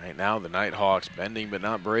right now the Nighthawks bending but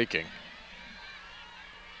not breaking.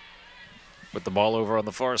 With the ball over on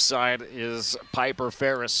the far side is Piper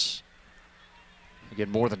Ferris. Again,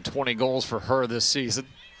 more than 20 goals for her this season.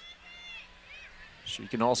 She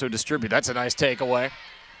can also distribute. That's a nice takeaway.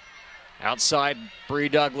 Outside, Bree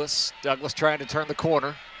Douglas. Douglas trying to turn the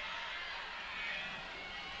corner.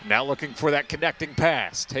 Now looking for that connecting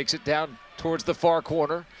pass. Takes it down towards the far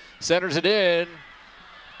corner. Centers it in.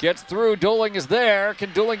 Gets through. Doling is there.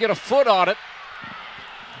 Can Doling get a foot on it?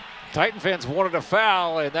 Titan fans wanted a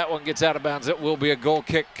foul, and that one gets out of bounds. It will be a goal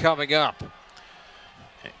kick coming up.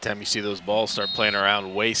 Anytime you see those balls start playing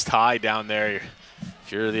around waist high down there,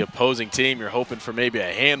 if you're the opposing team, you're hoping for maybe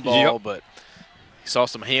a handball, but you saw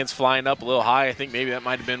some hands flying up a little high. I think maybe that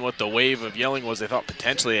might have been what the wave of yelling was. They thought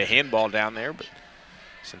potentially a handball down there, but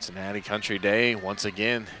Cincinnati Country Day once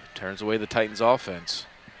again turns away the Titans offense.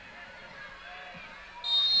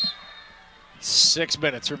 6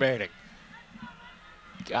 minutes remaining.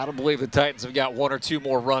 Gotta believe the Titans have got one or two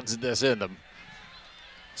more runs in this in them.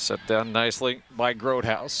 Set down nicely by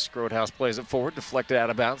Grotehouse. Grotehouse plays it forward, deflected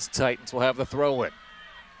out of bounds. Titans will have the throw in.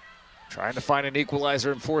 Trying to find an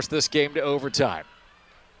equalizer and force this game to overtime.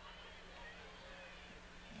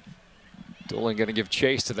 Doling going to give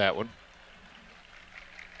chase to that one.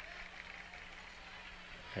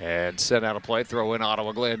 And send out a play, throw in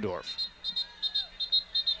Ottawa-Glandorf.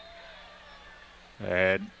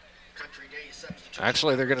 And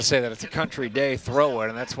actually, they're going to say that it's a Country Day throw-in,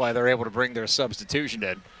 and that's why they're able to bring their substitution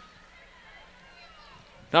in.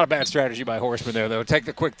 Not a bad strategy by Horseman there, though. Take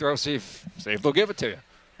the quick throw, see if they'll give it to you.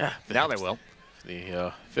 Yeah, now they will.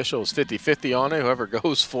 The official is 50-50 on it. Whoever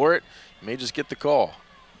goes for it may just get the call.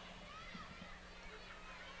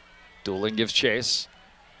 Doling gives chase.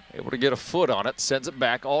 Able to get a foot on it, sends it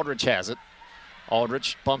back. Aldrich has it.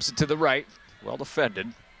 Aldrich bumps it to the right. Well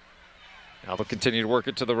defended. Now they'll continue to work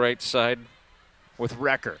it to the right side with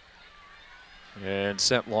Recker. And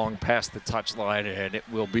sent long past the touchline, and it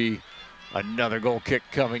will be another goal kick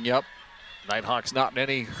coming up. Nighthawks not in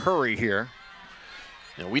any hurry here.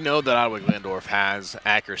 You know, we know that Ottawa-Glandorf has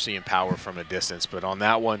accuracy and power from a distance, but on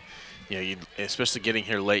that one, you know, especially getting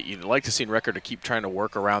here late, you'd like to see Recker to keep trying to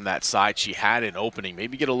work around that side. She had an opening,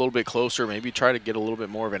 maybe get a little bit closer, maybe try to get a little bit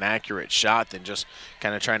more of an accurate shot than just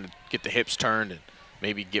kind of trying to get the hips turned and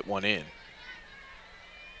maybe get one in.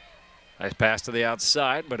 Nice pass to the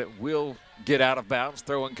outside, but it will get out of bounds.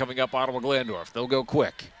 Throw in coming up Ottawa-Glandorf. They'll go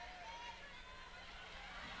quick.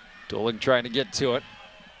 Dooling trying to get to it.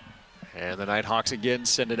 And the Nighthawks again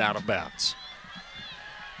send it out of bounds.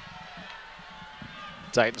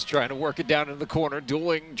 Titans trying to work it down in the corner.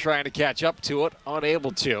 Dooling trying to catch up to it,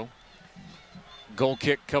 unable to. Goal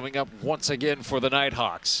kick coming up once again for the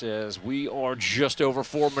Nighthawks as we are just over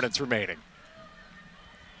 4 minutes remaining.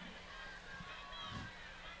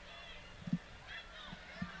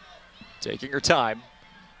 Taking her time.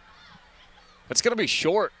 It's going to be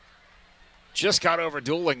short. Just got over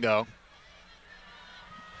Dooling though.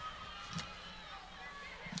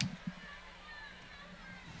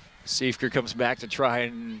 Siefker comes back to try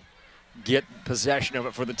and get possession of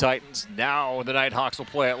it for the Titans. Now the Nighthawks will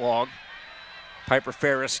play it long. Piper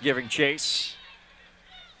Ferris giving chase.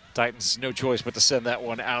 Titans no choice but to send that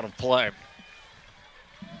one out of play.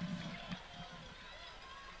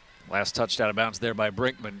 Last touched out of bounds there by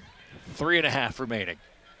Brinkman. 3.5 remaining.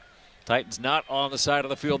 Titans not on the side of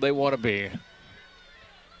the field they want to be.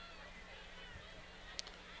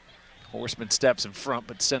 Horseman steps in front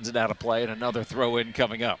but sends it out of play, and another throw in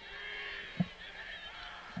coming up.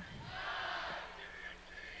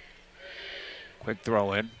 Quick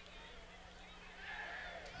throw in.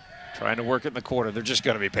 Trying to work it in the corner. They're just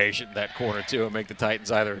going to be patient in that corner too and make the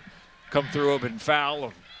Titans either come through them and foul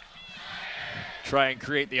or try and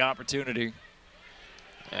create the opportunity.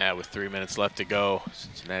 Yeah, with 3 minutes left to go,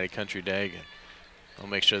 Cincinnati Country Day, they'll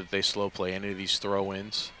make sure that they slow play any of these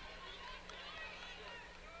throw-ins.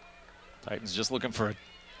 Titans just looking for a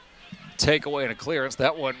takeaway and a clearance.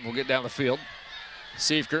 That one will get down the field.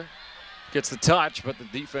 Siefker gets the touch, but the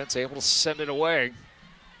defense able to send it away.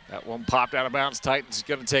 That one popped out of bounds. Titans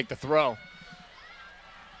going to take the throw.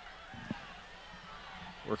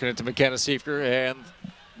 Working it to McKenna Siefker and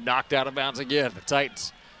knocked out of bounds again. The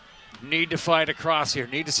Titans need to find a cross here.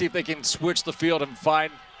 Need to see if they can switch the field and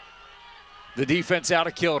find the defense out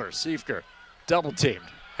of kilter. Siefker double teamed.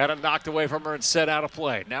 Had it knocked away from her and set out of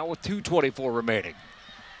play. Now with 2:24 remaining.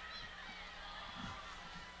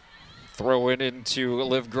 Throw in into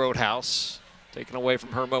Liv Grotehouse. Taken away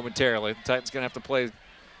from her momentarily. The Titans going to have to play.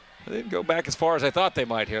 They didn't go back as far as I thought they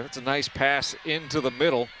might here. It's a nice pass into the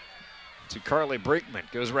middle to Carly Brinkman.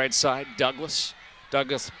 Goes right side. Douglas.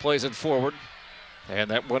 Douglas plays it forward. And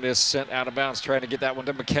that one is sent out of bounds, trying to get that one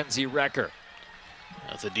to Mackenzie Recker.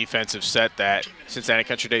 That's a defensive set that Cincinnati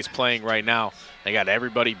Country Day is playing right now. They got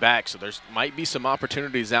everybody back, so there's might be some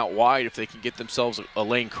opportunities out wide if they can get themselves a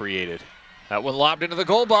lane created. That one lobbed into the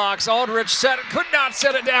goal box. Aldrich set it, could not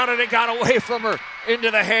set it down, and it got away from her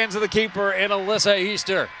into the hands of the keeper in Alyssa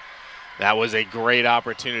Easter. That was a great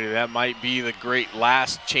opportunity. That might be the great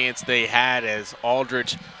last chance they had, as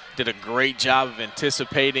Aldrich did a great job of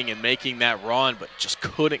anticipating and making that run, but just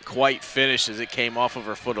couldn't quite finish as it came off of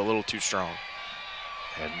her foot a little too strong.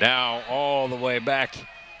 And now all the way back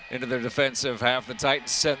into their defensive half. The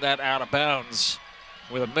Titans send that out of bounds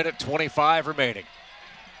with 1:25 remaining.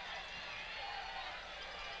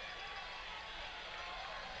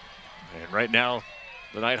 And right now,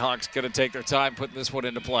 the Nighthawks going to take their time putting this one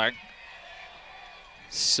into play.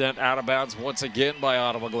 Sent out of bounds once again by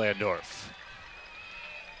Ottawa-Glandorf.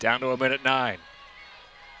 Down to 1:09.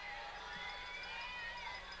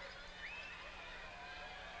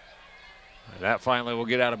 And that finally will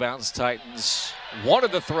get out of bounds. Titans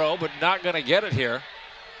wanted the throw, but not going to get it here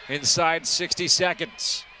inside 60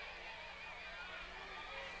 seconds.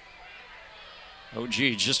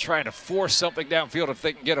 OG just trying to force something downfield if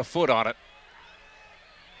they can get a foot on it.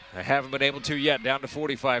 They haven't been able to yet, down to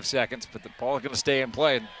 45 seconds, but the ball is going to stay in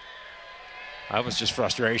play. That was just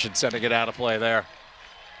frustration sending it out of play there.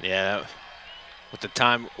 Yeah, with the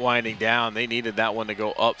time winding down, they needed that one to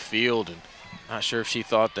go upfield, and not sure if she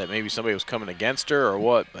thought that maybe somebody was coming against her or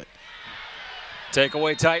what, but. Take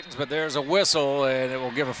away Titans, but there's a whistle, and it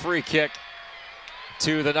will give a free kick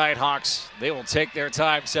to the Nighthawks. They will take their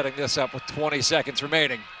time setting this up with 20 seconds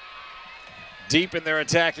remaining. Deep in their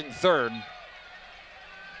attacking third.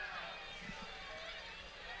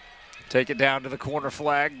 Take it down to the corner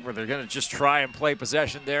flag where they're going to just try and play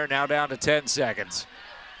possession there. Now down to 10 seconds.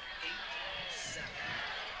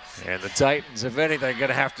 And the Titans, if anything, going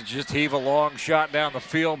to have to just heave a long shot down the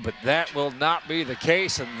field, but that will not be the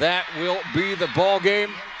case, and that will be the ball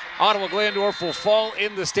game. Ottawa-Glandorf will fall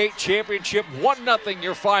in the state championship, 1-0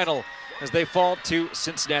 your final, as they fall to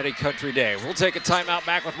Cincinnati Country Day. We'll take a timeout,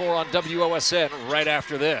 back with more on WOSN right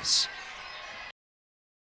after this.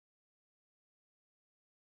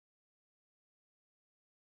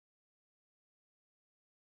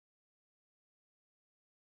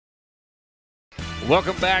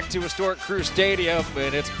 Welcome back to Historic Crew Stadium,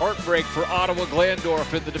 and it's heartbreak for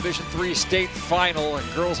Ottawa-Glandorf in the Division III state final. In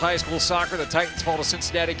girls high school soccer, the Titans fall to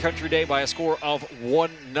Cincinnati Country Day by a score of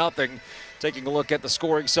 1-0. Taking a look at the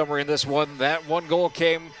scoring summary in this one, that one goal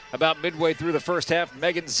came about midway through the first half.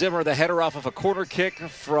 Megan Zimmer, the header off of a corner kick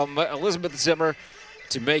from Elizabeth Zimmer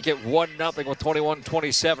to make it 1-0 with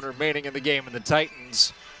 21:27 remaining in the game. And the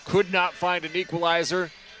Titans could not find an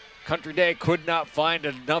equalizer. Country Day could not find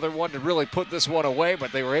another one to really put this one away,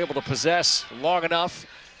 but they were able to possess long enough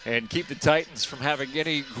and keep the Titans from having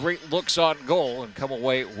any great looks on goal and come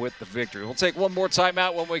away with the victory. We'll take one more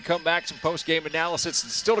timeout. When we come back, some post-game analysis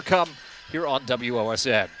and still to come here on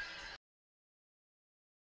WOSN.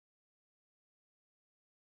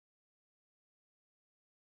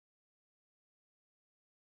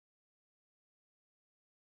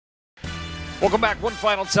 Welcome back one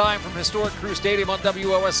final time from Historic Crew Stadium on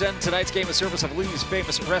WOSN. Tonight's game is service of Lee's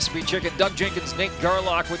Famous Recipe Chicken. Doug Jenkins, Nate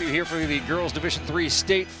Garlock with you here for the Girls Division III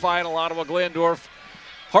state final. Ottawa-Glandorf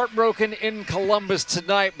heartbroken in Columbus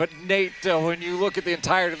tonight. But Nate, when you look at the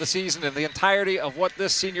entirety of the season and the entirety of what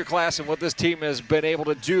this senior class and what this team has been able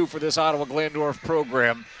to do for this Ottawa-Glandorf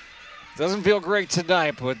program, it doesn't feel great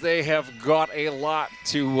tonight, but they have got a lot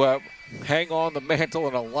to hang on the mantle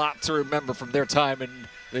and a lot to remember from their time in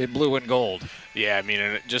blue and gold. Yeah, I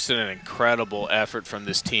mean, just an incredible effort from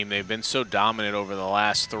this team. They've been so dominant over the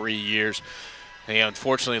last 3 years. They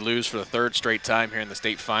unfortunately lose for the third straight time here in the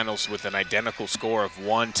state finals with an identical score of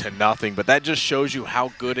 1-0. But that just shows you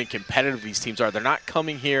how good and competitive these teams are. They're not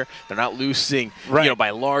coming here. They're not losing by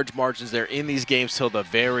large margins. They're in these games till the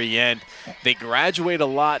very end. They graduate a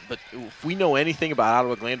lot, but if we know anything about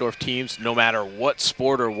Ottawa-Glandorf teams, no matter what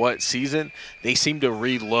sport or what season, they seem to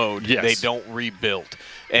reload. Yes. They don't rebuild.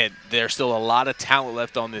 And there's still a lot of talent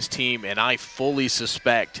left on this team, and I fully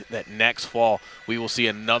suspect that next fall we will see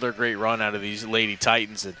another great run out of these Lady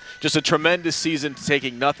Titans. And just a tremendous season,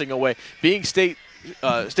 taking nothing away. Being state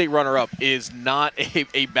runner-up is not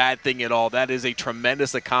a bad thing at all. That is a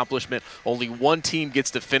tremendous accomplishment. Only one team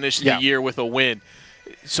gets to finish the year with a win.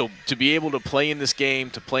 So to be able to play in this game,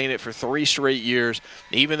 to play in it for 3 straight years,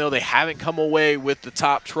 even though they haven't come away with the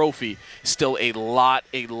top trophy, still a lot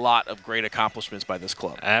of great accomplishments by this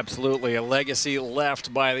club. Absolutely, a legacy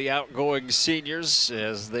left by the outgoing seniors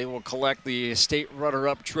as they will collect the state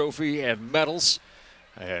runner-up trophy and medals.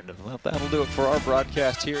 And well, that'll do it for our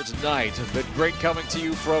broadcast here tonight. It's been great coming to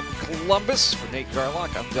you from Columbus. For Nate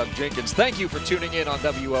Garlock, I'm Doug Jenkins. Thank you for tuning in on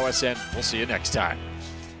WOSN. We'll see you next time.